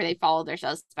passageway after they follow their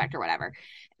suspect or whatever.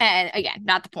 And again,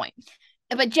 not the point.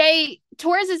 But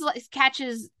Torres is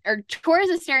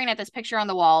staring at this picture on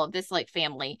the wall of this like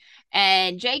family,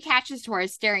 and Jay catches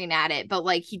Torres staring at it, but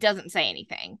like he doesn't say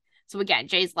anything. So again,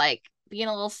 Jay's like, being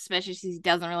a little suspicious. He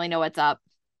doesn't really know what's up.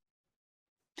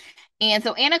 And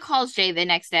so Anna calls Jay the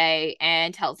next day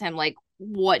and tells him like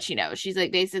what she knows. She's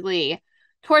like, basically,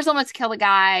 Torres almost killed a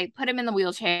guy, put him in the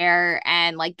wheelchair,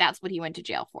 and like that's what he went to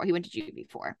jail for. He went to juvie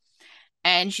for.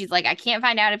 And she's like, I can't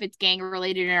find out if it's gang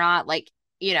related or not. Like,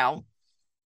 you know,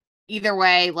 either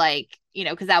way, like, you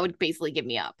know, because that would basically give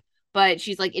me up. But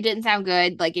she's like, it didn't sound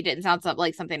good. Like, it didn't sound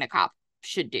like something a cop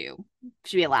should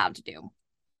be allowed to do.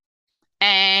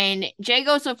 And Jay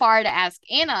goes so far to ask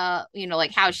Anna, you know,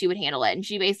 like how she would handle it. And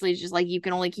she basically is just like, you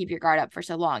can only keep your guard up for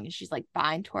so long. And she's like,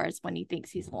 fine, Torres, when he thinks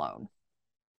he's alone.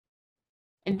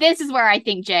 And this is where I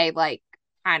think Jay, like,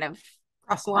 kind of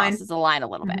crosses the line a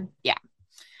little bit. Yeah.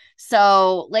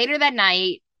 So later that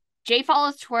night, Jay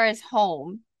follows Torres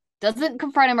home, doesn't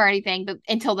confront him or anything, but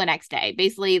until the next day.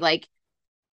 Basically, like,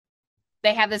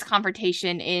 they have this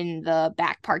confrontation in the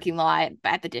back parking lot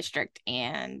at the district,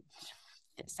 and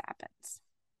this happens.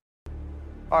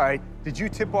 All right, did you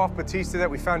tip off Batista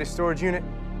that we found his storage unit?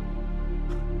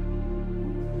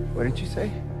 What did you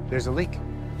say? There's a leak.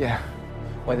 Yeah.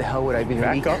 Why the hell would I be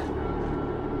the leak? Back up.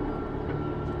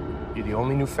 You're the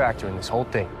only new factor in this whole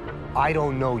thing. I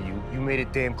don't know you. You made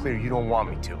it damn clear you don't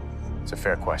want me to. It's a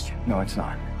fair question. No, it's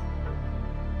not.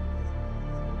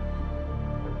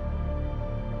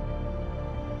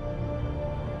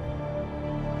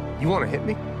 You want to hit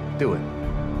me? Do it.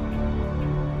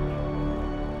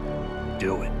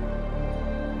 Do it.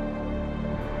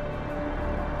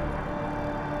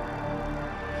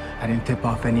 I didn't tip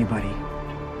off anybody.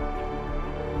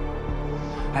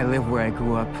 I live where I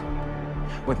grew up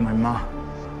with my mom,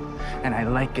 and I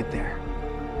like it there.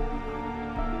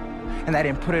 And I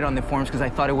didn't put it on the forms because I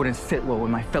thought it wouldn't sit well with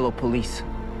my fellow police.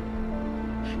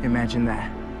 Imagine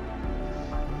that.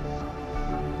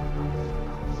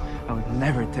 I would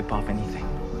never tip off anything.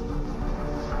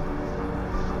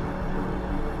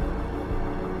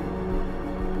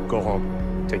 Go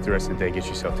home. Take the rest of the day. Get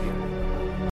yourself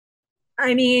together.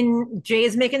 I mean,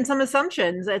 Jay's making some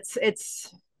assumptions.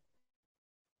 It's.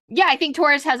 Yeah, I think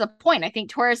Torres has a point. I think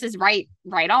Torres is right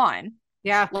on.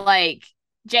 Yeah. Like,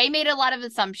 Jay made a lot of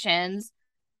assumptions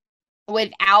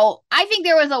without. I think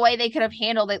there was a way they could have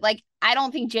handled it. Like, I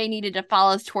don't think Jay needed to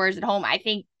follow Torres at home. I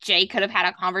think Jay could have had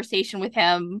a conversation with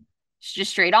him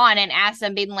just straight on and asked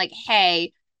him, being like,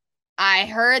 hey, I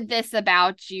heard this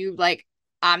about you. Like,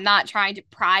 I'm not trying to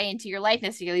pry into your life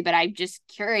necessarily, but I'm just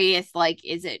curious, like,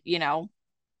 is it, you know,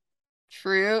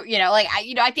 true? You know, like,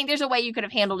 I think there's a way you could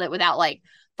have handled it without, like,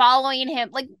 following him.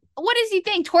 Like, what does he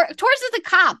think? Torres is a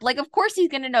cop. Like, of course he's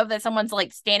going to know that someone's,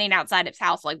 like, standing outside his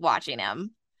house, like, watching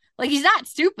him. Like, he's not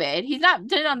stupid. He's not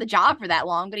been on the job for that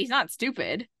long, but he's not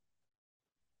stupid.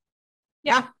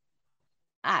 Yeah.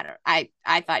 I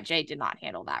thought Jay did not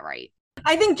handle that right.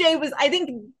 I think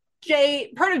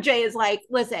part of Jay is like,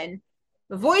 listen,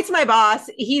 Voight's my boss.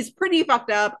 He's pretty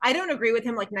fucked up. I don't agree with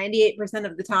him like 98%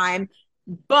 of the time,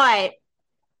 but,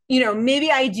 you know,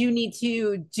 maybe I do need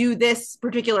to do this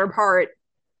particular part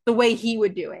the way he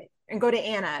would do it and go to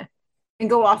Anna and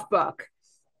go off book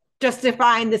just to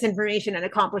find this information and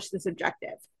accomplish this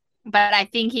objective. But I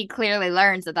think he clearly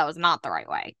learns that was not the right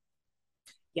way.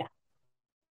 Yeah.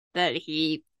 That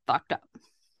he fucked up.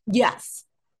 Yes.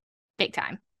 Big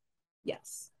time.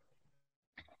 Yes.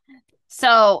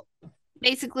 So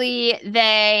basically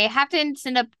they have to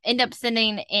end up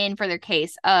sending in for their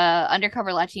case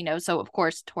undercover Latino. So of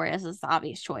course Torres is the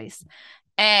obvious choice.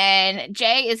 And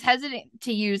Jay is hesitant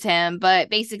to use him, but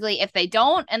basically if they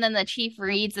don't, and then the chief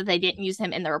reads that they didn't use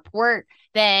him in the report,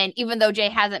 then even though Jay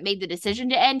hasn't made the decision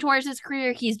to end Torres'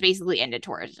 career, he's basically ended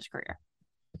Torres' career.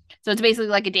 So it's basically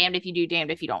like a damned if you do,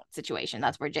 damned if you don't situation.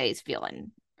 That's where Jay's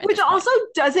feeling. Which also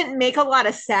doesn't make a lot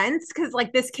of sense because,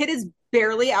 like, this kid is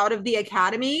barely out of the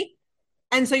academy.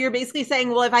 And so you're basically saying,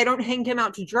 well, if I don't hang him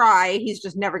out to dry, he's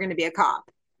just never going to be a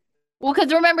cop. Well,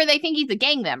 because remember, they think he's a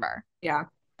gang member. Yeah.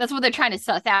 That's what they're trying to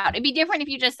suss out. It'd be different if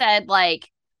you just said, like,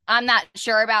 I'm not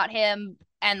sure about him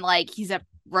and, like, he's a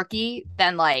rookie.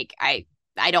 Then, like, I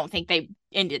don't think that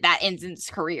ends in his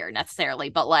career necessarily.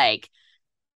 But, like,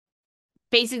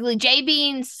 basically, Jay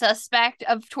being suspect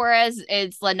of Torres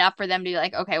is enough for them to be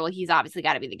like, okay, well, he's obviously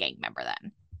got to be the gang member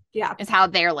then. Yeah. Is how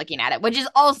they're looking at it, which is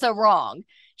also wrong.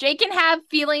 Jay can have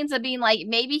feelings of being like,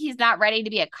 maybe he's not ready to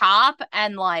be a cop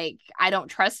and, like, I don't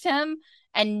trust him.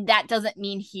 And that doesn't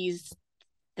mean he's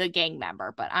the gang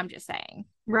member, but I'm just saying.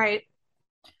 Right.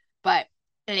 But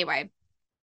anyway,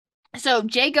 so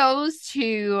Jay goes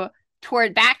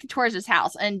back to Torres'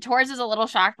 house, and Torres is a little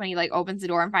shocked when he, like, opens the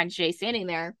door and finds Jay standing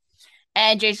there.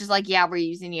 And Jay's just like, yeah, we're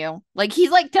using you. Like,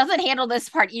 he's like, doesn't handle this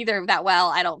part either that well,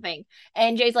 I don't think.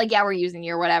 And Jay's like, yeah, we're using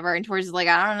you or whatever. And Torres is like,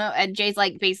 I don't know. And Jay's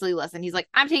like, basically, listen, he's like,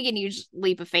 I'm taking a huge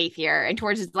leap of faith here. And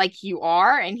Torres is like, you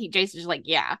are? And Jay's just like,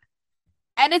 yeah.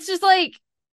 And it's just like,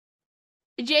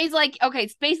 Jay's like, okay,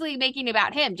 it's basically making it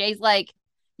about him. Jay's like,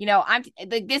 I'm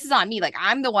like, this is on me. Like,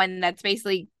 I'm the one that's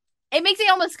basically, it makes it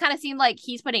almost kind of seem like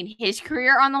he's putting his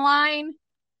career on the line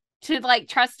to like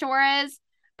trust Torres.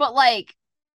 But like,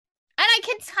 and I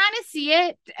can kind of see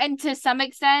it, and to some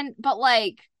extent, but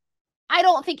like, I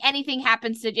don't think anything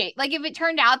happens to Jay. Like, if it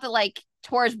turned out that like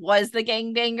Torres was the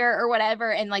gangbanger or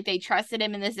whatever, and like they trusted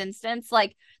him in this instance,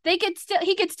 like he could still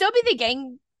be the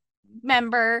gang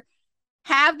member,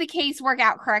 have the case work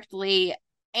out correctly,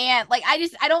 and like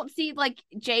I don't see like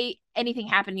anything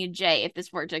happening to Jay if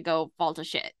this were to go fall to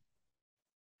shit.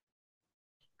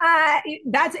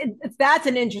 That's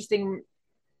an interesting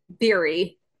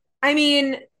theory. I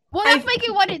mean, well, that's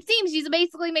making what it seems. He's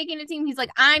basically making it seem he's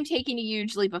like, I'm taking a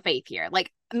huge leap of faith here. Like,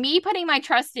 me putting my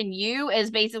trust in you is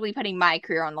basically putting my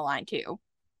career on the line too.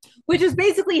 Which is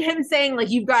basically him saying, like,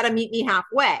 you've got to meet me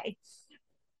halfway.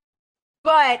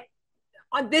 But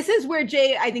this is where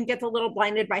Jay, I think, gets a little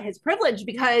blinded by his privilege,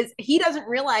 because he doesn't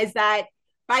realize that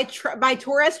by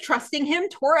Torres trusting him,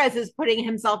 Torres is putting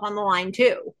himself on the line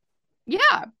too.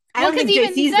 Yeah. I don't think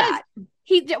Jay sees that.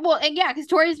 Because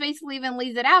Torres basically even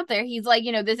leaves it out there. He's like,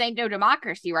 this ain't no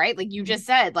democracy, right? Like you just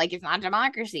said, like, it's not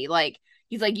democracy. Like,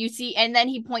 he's like, you see, and then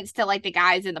he points to like the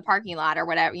guys in the parking lot or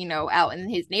whatever, out in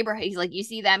his neighborhood. He's like, you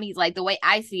see them? He's like, the way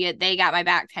I see it, they got my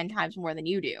back 10 times more than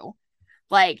you do.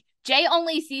 Like, Jay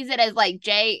only sees it as like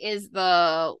Jay is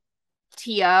the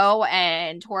TO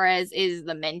and Torres is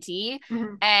the mentee.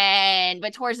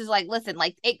 But Torres is like, listen,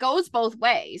 like, it goes both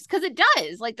ways, because it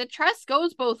does. Like, the trust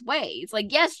goes both ways.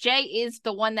 Like, yes, Jay is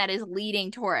the one that is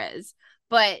leading Torres,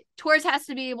 but Torres has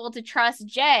to be able to trust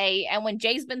Jay. And when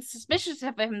Jay's been suspicious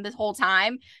of him this whole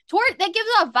time, Torres, that gives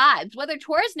off vibes. Whether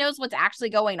Torres knows what's actually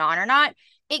going on or not,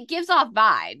 it gives off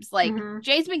vibes. Like,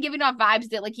 Jay's been giving off vibes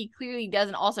that like he clearly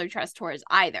doesn't also trust Torres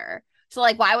either. So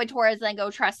like, why would Torres then go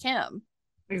trust him?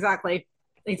 Exactly.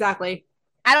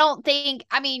 I don't think,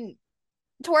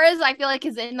 Torres, I feel like,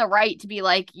 is in the right to be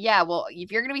like, yeah, well,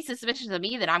 if you're going to be suspicious of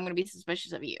me, then I'm going to be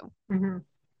suspicious of you. And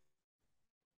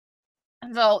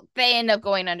so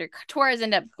Torres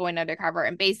end up going undercover,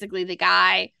 and basically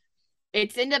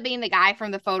it's ended up being the guy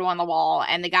from the photo on the wall,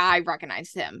 and the guy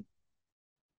recognized him.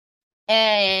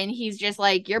 And he's just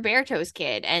like, you're Berto's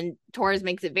kid. And Torres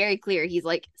makes it very clear he's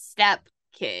like, step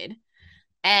kid.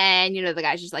 And, the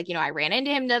guy's just like, I ran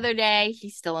into him the other day.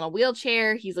 He's still in a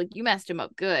wheelchair. He's like, you messed him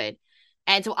up good.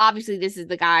 And so obviously this is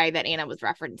the guy that Anna was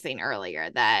referencing earlier,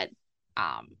 that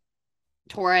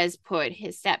Torres put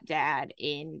his stepdad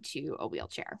into a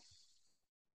wheelchair.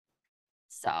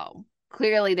 So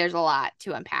clearly there's a lot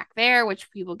to unpack there, which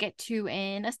we will get to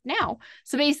in now.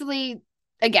 So basically,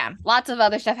 again, lots of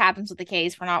other stuff happens with the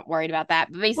case. We're not worried about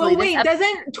that. But basically,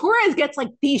 doesn't Torres gets like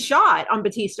the shot on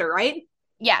Batista, right?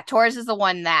 Yeah, Torres is the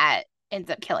one that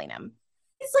ends up killing him.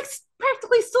 He's like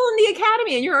practically still in the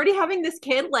academy, and you're already having this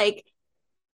kid like.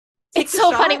 It's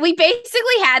so funny. We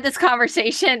basically had this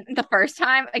conversation the first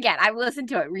time. Again, I listened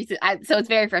to it recently, so it's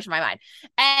very fresh in my mind.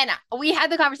 And we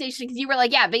had the conversation because you were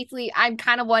like, yeah, basically, I'm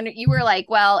kind of wondering. You were like,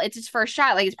 well, it's his first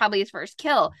shot. Like, it's probably his first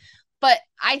kill. But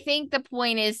I think the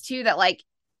point is, too, that, like,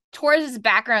 Torres'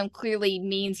 background clearly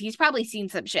means he's probably seen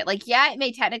some shit. Like, yeah, it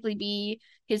may technically be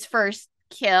his first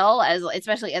kill,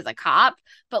 especially as a cop,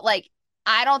 but like,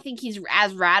 I don't think he's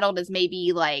as rattled as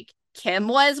maybe like Kim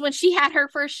was when she had her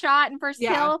first shot and first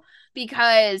kill,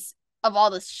 because of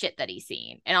all the shit that he's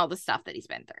seen and all the stuff that he's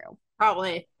been through.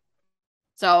 Probably.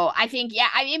 So I think,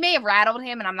 it may have rattled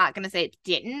him, and I'm not going to say it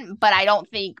didn't, but I don't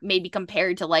think maybe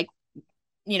compared to like,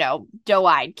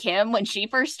 doe-eyed Kim when she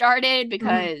first started,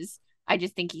 because I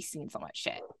just think he's seen so much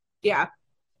shit. Yeah.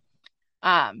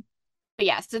 But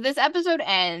yeah, so this episode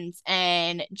ends,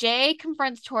 and Jay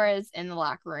confronts Torres in the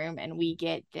locker room, and we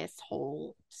get this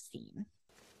whole scene.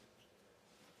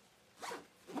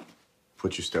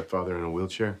 Put your stepfather in a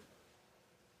wheelchair?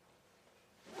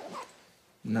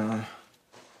 No.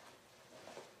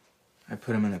 I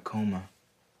put him in a coma.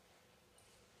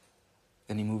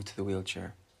 Then he moved to the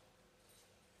wheelchair.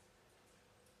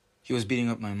 He was beating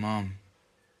up my mom.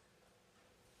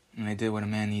 And I did what a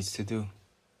man needs to do.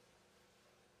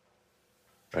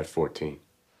 At 14?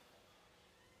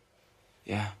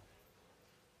 Yeah.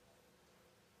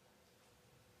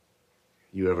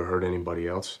 You ever hurt anybody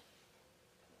else?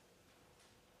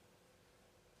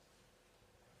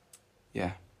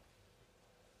 Yeah.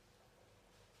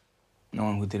 No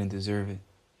one who didn't deserve it.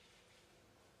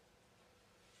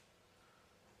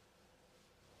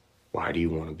 Why do you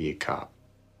want to be a cop?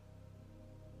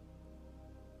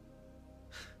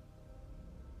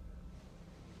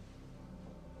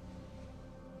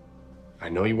 I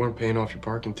know you weren't paying off your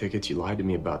parking tickets. You lied to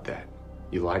me about that.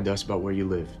 You lied to us about where you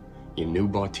live. You knew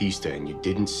Bautista and you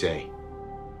didn't say.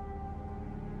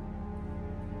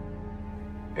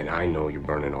 And I know you're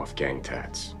burning off gang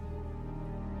tats.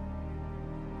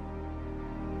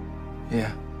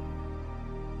 Yeah.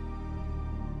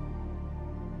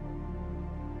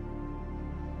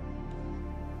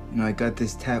 You know, I got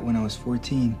this tat when I was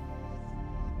 14.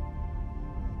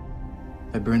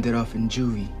 I burned it off in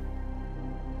juvie.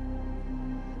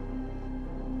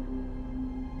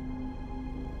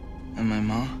 And my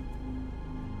mom,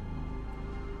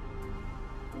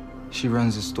 she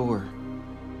runs a store.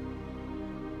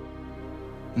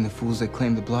 And the fools that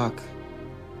claim the block,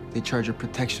 they charge a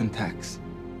protection tax.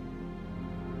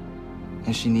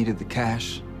 And she needed the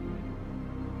cash.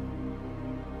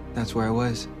 That's where I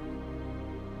was.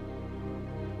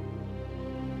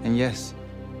 And yes,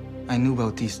 I knew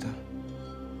Bautista.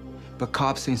 But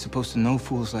cops ain't supposed to know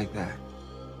fools like that.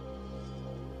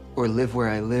 Or live where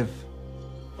I live.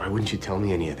 Why wouldn't you tell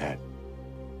me any of that?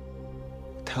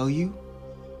 Tell you?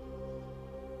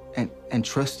 And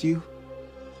trust you?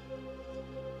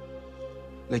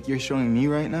 Like you're showing me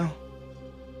right now?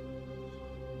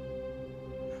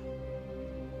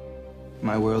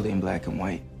 My world ain't black and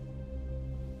white.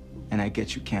 And I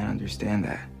get you can't understand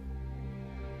that.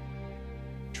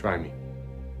 Try me.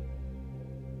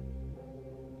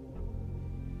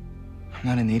 I'm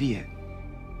not an idiot.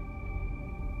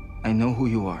 I know who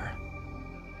you are.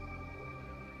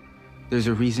 There's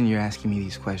a reason you're asking me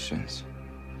these questions.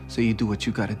 So you do what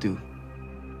you gotta do.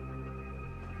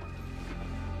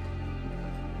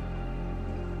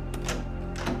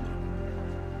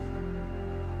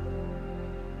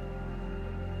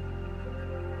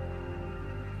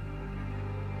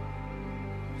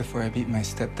 Before I beat my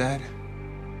stepdad,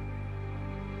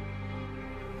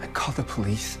 I called the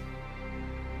police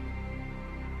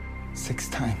 6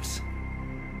 times.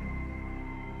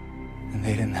 And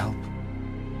they didn't help.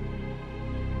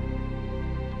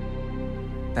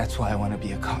 That's why I want to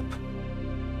be a cop.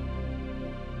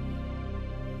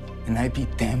 And I'd be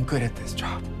damn good at this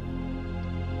job.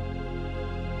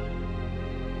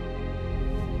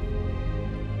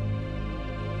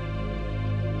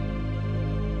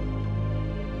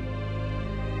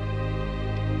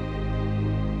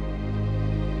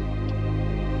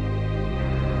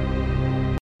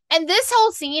 And this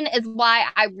whole scene is why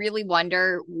I really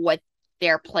wonder what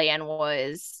their plan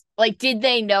was. Like, did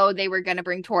they know they were going to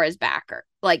bring Torres back, or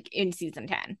like in season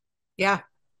 10? Yeah.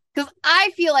 Because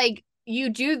I feel like you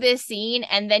do this scene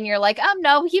and then you're like, oh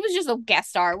no, he was just a guest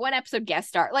star, 1 episode guest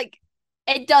star. Like,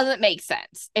 it doesn't make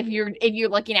sense if you're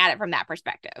looking at it from that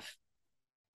perspective.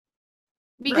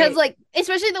 Because Right. like,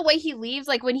 especially the way he leaves,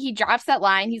 like when he drops that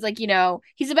line, he's like, you know,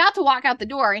 he's about to walk out the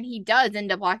door, and he does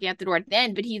end up walking out the door at the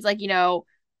end, but he's like, you know,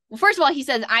 well, first of all, he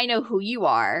says, I know who you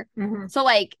are. Mm-hmm. So,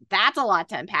 like, that's a lot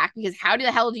to unpack, because how the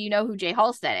hell do you know who Jay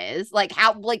Halstead is? Like,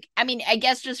 how, like, I mean, I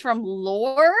guess just from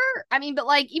lore? I mean, but,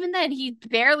 like, even then, he's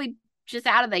barely just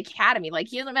out of the academy. Like,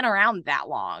 he hasn't been around that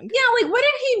long. Yeah, like, what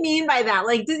did he mean by that?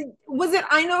 Like, was it,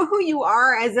 I know who you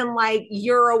are, as in, like,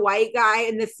 you're a white guy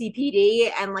in the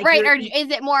CPD, and, like, right, or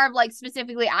is it more of, like,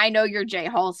 specifically, I know you're Jay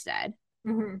Halstead?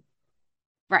 Mm-hmm.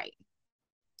 Right.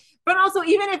 But also,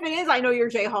 even if it is, I know you're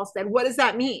Jay Halstead, what does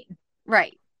that mean?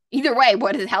 Right. Either way,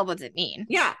 what the hell does it mean?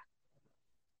 Yeah.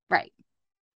 Right.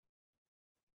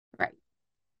 Right.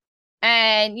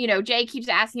 And, you know, Jay keeps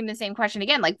asking him the same question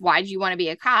again, like, why do you want to be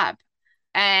a cop?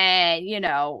 And, you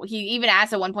know, he even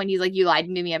asked at one point, he's like, you lied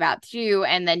to me about you.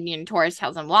 And then, you know, Torres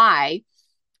tells him why.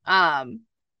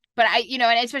 But I, you know,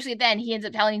 and especially then he ends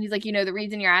up telling him, he's like, you know, the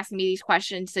reason you're asking me these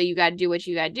questions, so you got to do what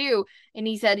you got to do. And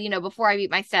he said, you know, before I beat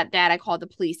my stepdad, I called the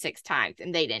police 6 times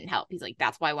and they didn't help. He's like,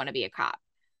 that's why I want to be a cop.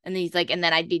 And then he's like, and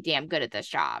then I'd be damn good at this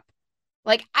job.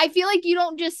 Like, I feel like you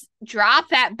don't just drop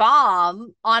that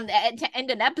bomb on to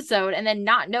end an episode and then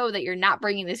not know that you're not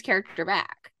bringing this character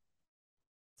back.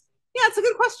 Yeah, it's a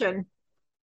good question.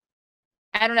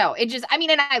 I don't know. It just, I mean,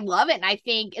 and I love it. And I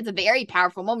think it's a very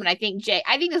powerful moment. I think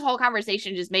this whole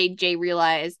conversation just made Jay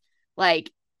realize, like,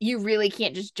 you really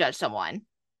can't just judge someone.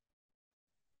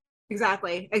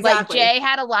 Exactly. Like, Jay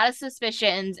had a lot of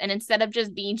suspicions, and instead of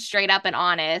just being straight up and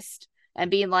honest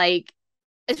and being like,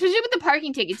 especially with the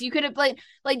parking tickets, you could have, like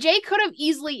Jay could have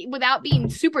easily, without being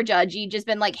super judgy, just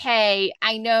been like, hey,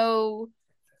 I know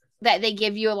that they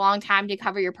give you a long time to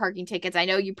cover your parking tickets. I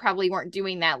know you probably weren't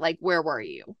doing that. Like, where were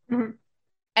you? Mm-hmm.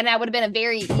 And that would have been a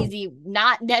very easy,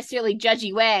 not necessarily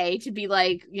judgy way to be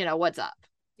like, you know, what's up?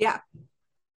 Yeah.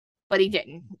 but he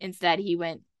didn't. Instead, he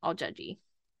went all judgy.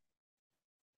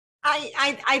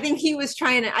 I think he was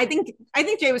trying to. I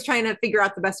think Jay was trying to figure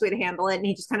out the best way to handle it, and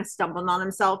he just kind of stumbled on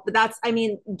himself. But that's, I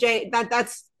mean, Jay,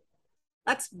 that's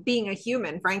being a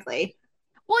human, frankly.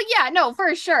 Well, yeah, no,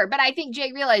 for sure. But I think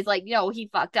Jay realized, like, no, he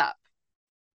fucked up.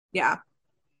 Yeah.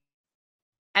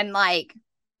 And like,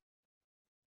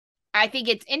 I think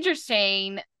it's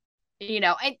interesting, you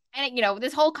know, and you know,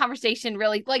 this whole conversation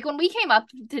really, like, when we came up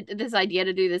to this idea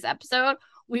to do this episode,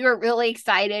 we were really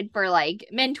excited for like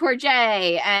Mentor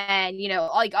Jay and, you know,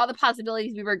 like all the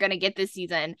possibilities we were going to get this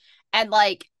season. And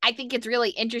like, I think it's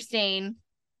really interesting,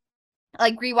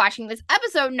 like, rewatching this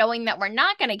episode, knowing that we're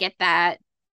not going to get that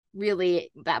really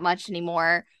that much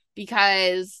anymore,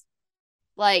 because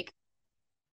like,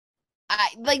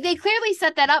 they clearly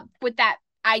set that up with that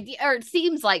idea, or it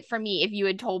seems like, for me, if you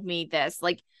had told me this,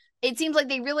 like, it seems like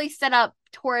they really set up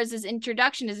Torres's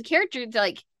introduction as a character to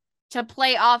like to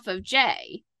play off of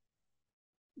Jay,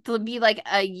 to be like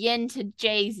a yin to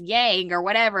Jay's yang or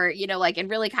whatever, you know, like, and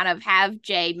really kind of have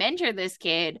Jay mentor this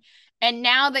kid. And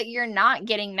now that you're not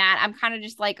getting that, I'm kind of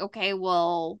just like, okay,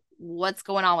 well, what's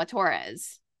going on with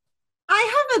Torres?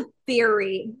 I have a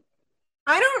theory.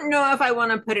 I don't know if I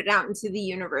want to put it out into the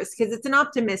universe because it's an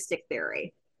optimistic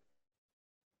theory.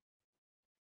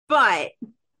 But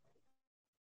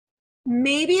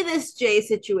maybe this Jay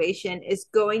situation is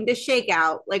going to shake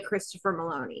out like Christopher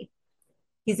Maloney.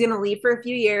 He's going to leave for a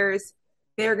few years.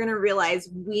 They're going to realize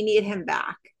we need him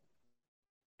back.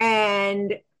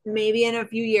 And maybe in a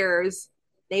few years,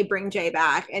 they bring Jay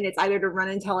back, and it's either to run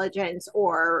intelligence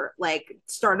or like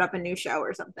start up a new show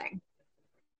or something.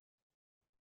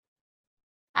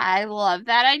 I love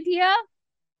that idea,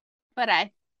 but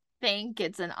I think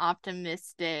it's an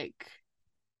optimistic,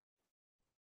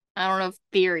 I don't know if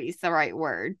theory is the right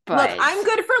word, but look, I'm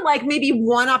good for like maybe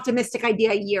one optimistic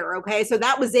idea a year. Okay. So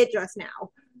that was it just now.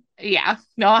 Yeah,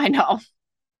 no, I know.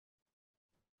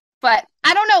 But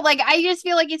I don't know, like, I just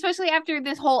feel like, especially after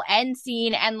this whole end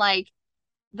scene and like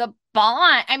the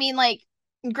bond, I mean, like,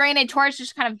 granted, Torres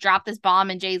just kind of dropped this bomb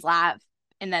in Jay's lap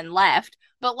and then left,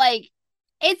 but like,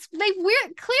 they've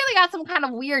clearly got some kind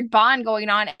of weird bond going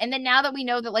on. And then now that we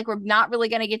know that like we're not really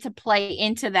going to get to play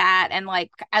into that and like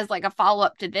as like a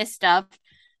follow-up to this stuff,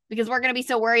 because we're going to be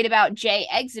so worried about Jay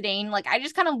exiting, like, I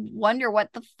just kind of wonder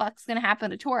what the fuck's going to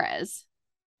happen to Torres.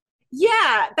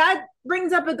 Yeah, that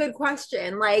brings up a good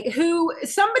question. Like,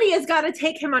 somebody has got to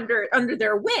take him under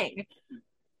their wing.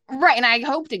 Right, and I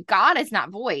hope to God it's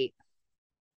not Voight.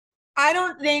 I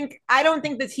don't think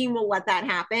the team will let that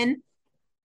happen.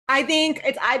 I think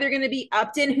it's either going to be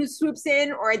Upton who swoops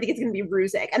in, or I think it's going to be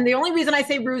Ruzek. And the only reason I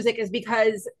say Ruzek is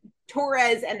because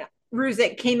Torres and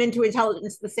Ruzek came into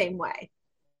intelligence the same way.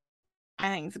 I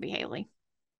think it's going to be Haley.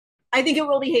 I think it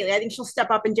will be Haley. I think she'll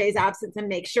step up in Jay's absence and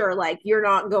make sure, like, you're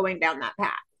not going down that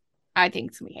path. I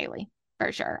think it's going to be Haley,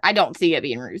 for sure. I don't see it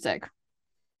being Ruzek.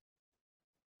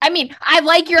 I mean, I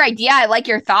like your idea. I like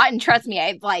your thought. And trust me,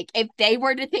 if they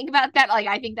were to think about that, like,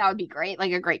 I think that would be great.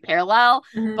 Like, a great parallel.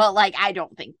 Mm-hmm. But, like, I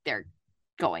don't think they're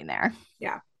going there.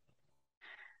 Yeah.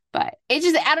 But it's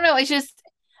just, I don't know. It's just,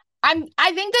 I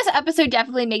think this episode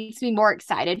definitely makes me more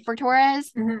excited for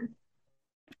Torres. Mm-hmm.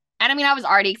 And I mean, I was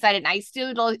already excited. And I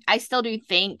still do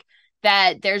think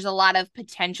that there's a lot of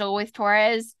potential with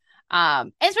Torres.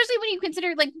 Especially when you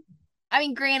consider, like, I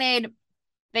mean, granted,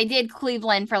 they did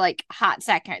Cleveland for like a hot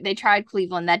second. They tried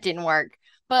Cleveland. That didn't work.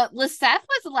 But Liseth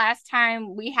was the last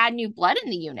time we had new blood in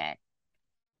the unit.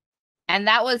 And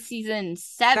that was season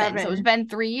 7. So it's been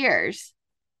 3 years.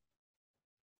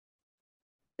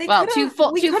 Two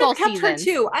full seasons. Her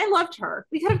too. I loved her.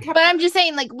 We could have kept But I'm just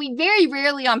saying, like, we very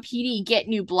rarely on PD get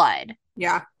new blood.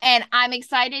 Yeah. And I'm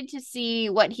excited to see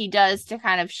what he does to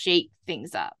kind of shake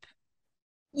things up.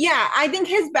 Yeah, I think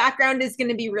his background is going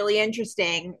to be really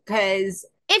interesting because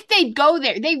if they go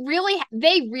there, they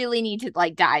really need to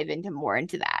like dive more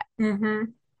into that. Mm-hmm.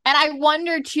 And I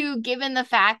wonder too, given the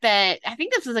fact that I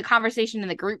think this was a conversation in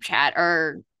the group chat,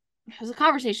 or it was a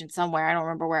conversation somewhere. I don't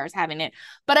remember where I was having it,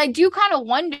 but I do kind of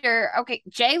wonder. Okay,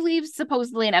 Jay leaves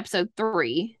supposedly in episode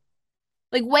 3.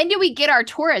 Like, when do we get our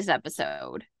Torres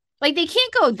episode? Like, they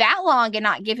can't go that long and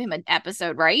not give him an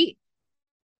episode, right?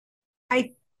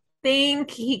 I think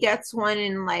he gets one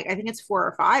in like, I think it's 4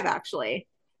 or 5 actually.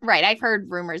 Right. I've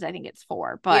heard rumors. I think it's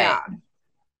 4, but yeah.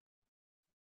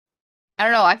 I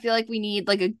don't know. I feel like we need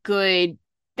like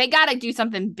they got to do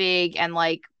something big and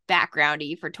like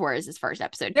backgroundy for Torres' first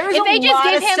episode. There's a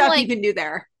lot of stuff you can do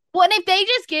there. Well, and if they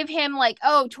just give him like,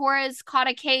 oh, Torres caught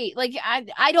a case, like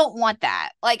I don't want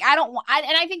that. Like, I don't want,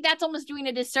 and I think that's almost doing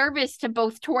a disservice to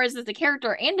both Torres as a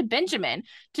character and to Benjamin,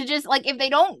 to just like, if they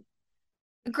don't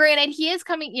Granted, he is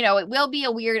coming, you know, it will be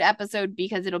a weird episode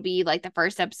because it'll be like the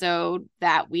first episode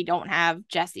that we don't have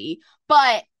Jesse.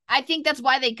 But I think that's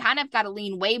why they kind of got to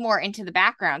lean way more into the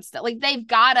background stuff. Like they've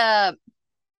got to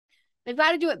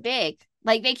do it big.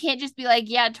 Like they can't just be like,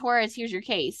 yeah, Torres, here's your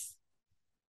case.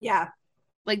 Yeah.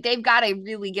 Like they've got to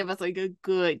really give us like a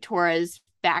good Torres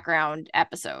background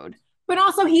episode. But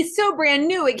also, he's so brand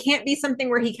new. It can't be something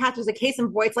where he catches a case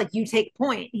and boy, it's like you take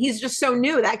point. He's just so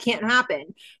new that can't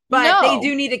happen. But they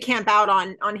do need to camp out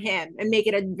on him and make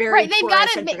it a very right. They've got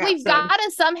to. We've got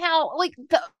to somehow like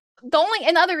the only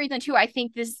another reason too. I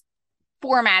think this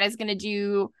format is going to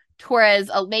do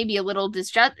Torres maybe a little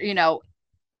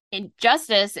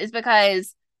injustice is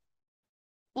because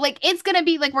like it's going to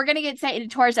be like we're going to get say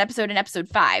Torres episode in episode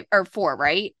 5 or 4,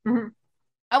 right? Mm-hmm.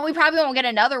 And we probably won't get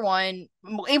another one.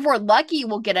 If we're lucky,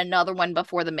 we'll get another one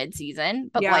before the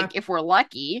midseason. But like, if we're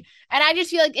lucky, and I just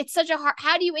feel like it's such a hard.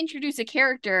 How do you introduce a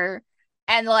character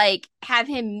and like have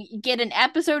him get an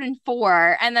episode in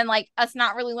 4, and then like us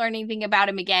not really learn anything about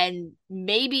him again?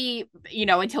 Maybe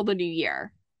until the new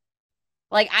year.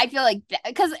 Like I feel like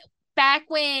because back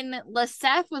when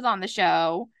Lyseth was on the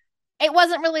show, it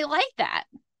wasn't really like that.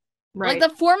 Right. Like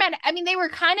the format. I mean, they were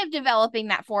kind of developing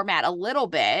that format a little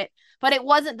bit. But it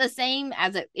wasn't the same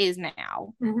as it is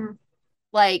now. Mm-hmm.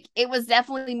 Like, it was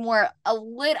definitely more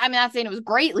I'm not saying it was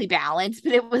greatly balanced,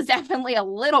 but it was definitely a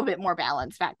little bit more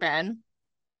balanced back then.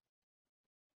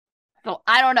 So,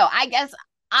 I don't know. I guess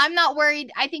I'm not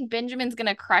worried. I think Benjamin's going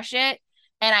to crush it.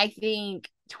 And I think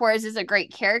Torres is a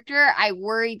great character. I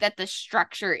worry that the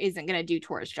structure isn't going to do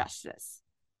Torres justice.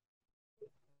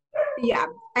 Yeah.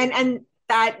 And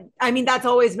that, I mean, that's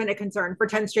always been a concern for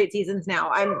 10 straight seasons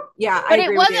now. But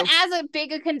it wasn't as a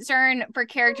big a concern for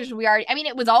characters we already, I mean,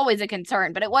 it was always a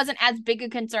concern, but it wasn't as big a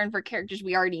concern for characters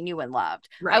we already knew and loved.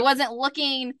 Right. I wasn't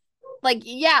looking like,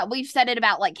 yeah, we've said it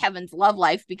about like Kevin's love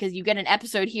life because you get an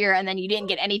episode here and then you didn't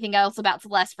get anything else about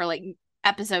Celeste for like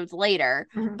episodes later.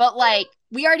 Mm-hmm. But like,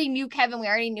 we already knew Kevin, we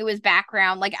already knew his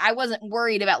background. Like, I wasn't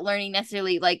worried about learning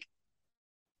necessarily like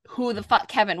who the fuck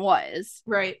Kevin was.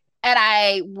 Right. And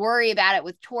I worry about it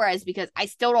with Torres because I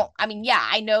still don't, I mean, yeah,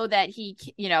 I know that he,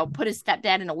 put his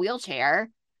stepdad in a wheelchair,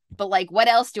 but like, what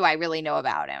else do I really know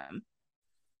about him?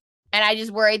 And I just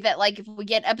worried that like, if we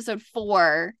get episode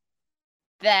 4,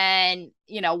 then,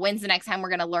 when's the next time we're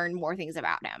going to learn more things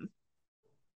about him?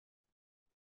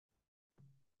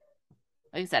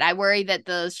 Like I said, I worry that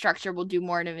the structure will do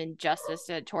more of an injustice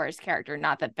to Torres' character,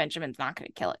 not that Benjamin's not going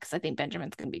to kill it, because I think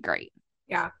Benjamin's going to be great.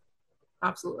 Yeah,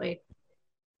 absolutely.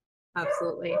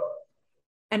 Absolutely.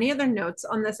 Any other notes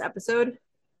on this episode?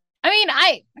 I mean,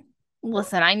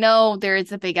 I know there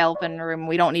is a big elephant in the room.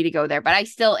 We don't need to go there, but I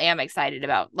still am excited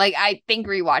about, like, I think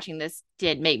rewatching this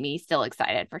did make me still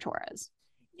excited for Torres.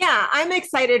 Yeah, I'm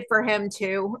excited for him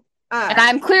too. And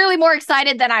I'm clearly more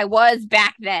excited than I was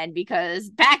back then, because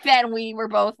back then we were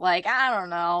both like, I don't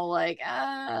know, like,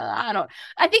 I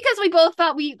think because we both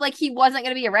thought he wasn't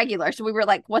going to be a regular. So we were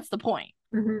like, what's the point?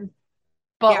 Mm-hmm.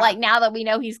 But like, now that we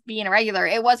know he's being a regular,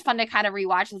 it was fun to kind of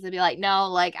rewatch this and be like, no,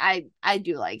 like I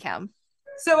do like him.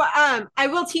 So I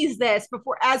will tease this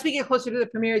before, as we get closer to the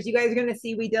premieres, you guys are going to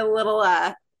see we did a little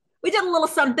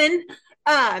something.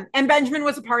 And Benjamin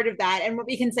was a part of that. And what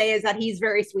we can say is that he's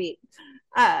very sweet.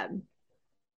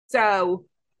 So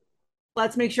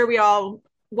let's make sure we all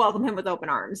welcome him with open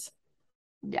arms.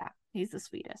 Yeah, he's the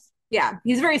sweetest. Yeah,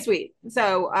 he's very sweet.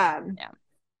 So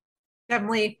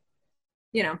definitely,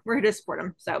 we're here to support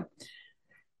him. So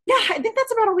yeah, I think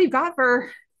that's about all we've got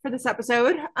for this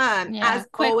episode. As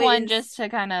quick always, one just to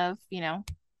kind of,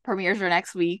 premieres are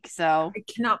next week. So I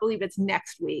cannot believe it's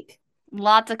next week.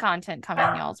 Lots of content coming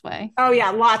y'all's way. Oh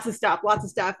yeah, lots of stuff.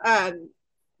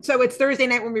 So it's Thursday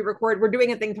night when we record. We're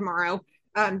doing a thing tomorrow.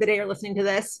 The day you're listening to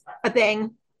this, a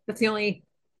thing. That's the only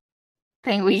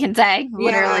thing we can say,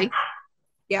 literally.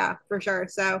 Yeah, for sure.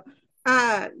 So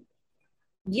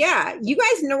yeah, you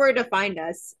guys know where to find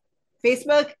us.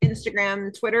 Facebook,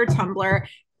 Instagram, Twitter, Tumblr,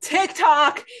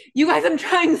 TikTok. You guys, I'm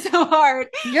trying so hard.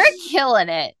 You're killing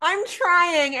it. I'm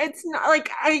trying. It's not like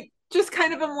I just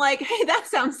kind of am like, hey, that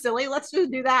sounds silly. Let's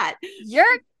just do that.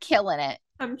 You're killing it.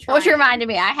 I'm trying. Which reminded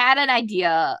me, I had an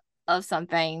idea of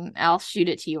something. I'll shoot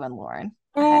it to you and Lauren.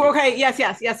 Oh, okay.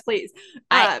 Yes, please.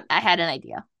 I had an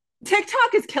idea.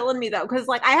 TikTok is killing me though, because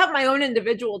like I have my own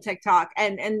individual TikTok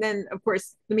and then of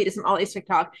course the Meet Us from Ollie's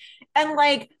TikTok. And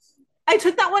like I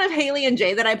took that one of Haley and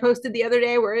Jay that I posted the other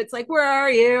day where it's like, where are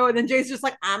you? And then Jay's just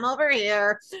like, I'm over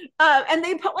here. And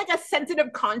they put like a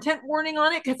sensitive content warning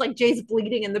on it because like Jay's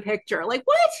bleeding in the picture. Like,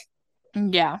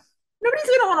 what? Yeah. No,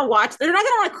 nobody's gonna want to watch. They're not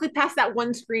gonna want to click past that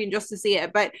one screen just to see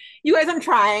it. But you guys, I'm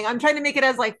trying to make it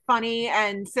as like funny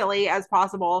and silly as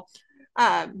possible.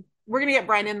 We're gonna get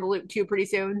Brian in the loop too pretty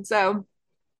soon, so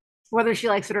whether she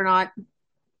likes it or not.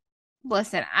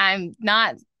 Listen, I'm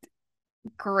not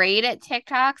great at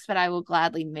TikToks, but I will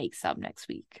gladly make some next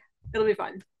week. It'll be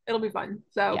fun.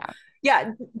 So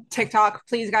yeah, TikTok,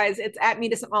 please guys. It's at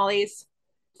Meet Us at Molly's,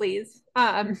 please.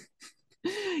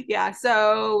 Yeah,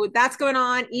 so that's going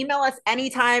on. Email us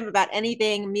anytime about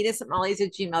anything,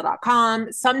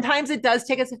 meetusatmolly's@gmail.com. Sometimes it does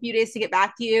take us a few days to get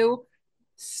back to you.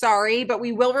 Sorry, but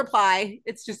we will reply.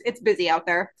 It's busy out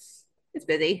there. It's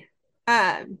busy.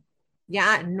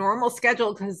 Yeah, normal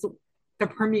schedule because the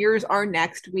premieres are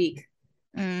next week.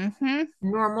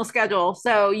 Normal schedule.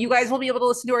 So you guys will be able to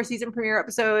listen to our season premiere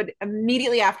episode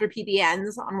immediately after PB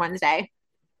ends on Wednesday.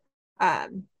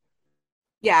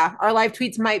 Yeah, our live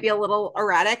tweets might be a little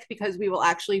erratic because we will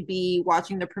actually be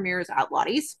watching the premieres at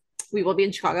Lottie's. We will be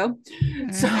in Chicago.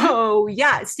 So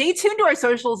yeah, stay tuned to our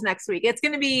socials next week. It's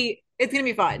gonna be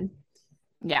fun.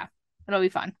 Yeah, it'll be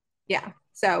fun. Yeah.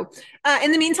 So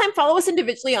in the meantime, follow us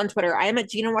individually on Twitter. I am at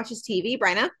Gina Watches TV.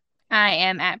 Bryna? I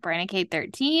am at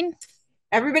BrynaK13.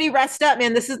 Everybody rest up,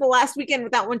 man. This is the last weekend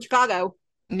without one Chicago.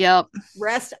 Yep.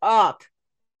 Rest up.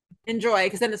 Enjoy,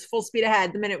 because then it's full speed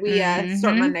ahead the minute we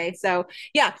start Monday. So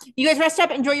yeah, you guys rest up,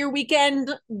 enjoy your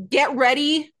weekend, get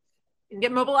ready and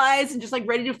get mobilized and just like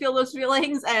ready to feel those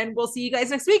feelings, and we'll see you guys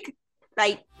next week.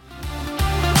 Bye.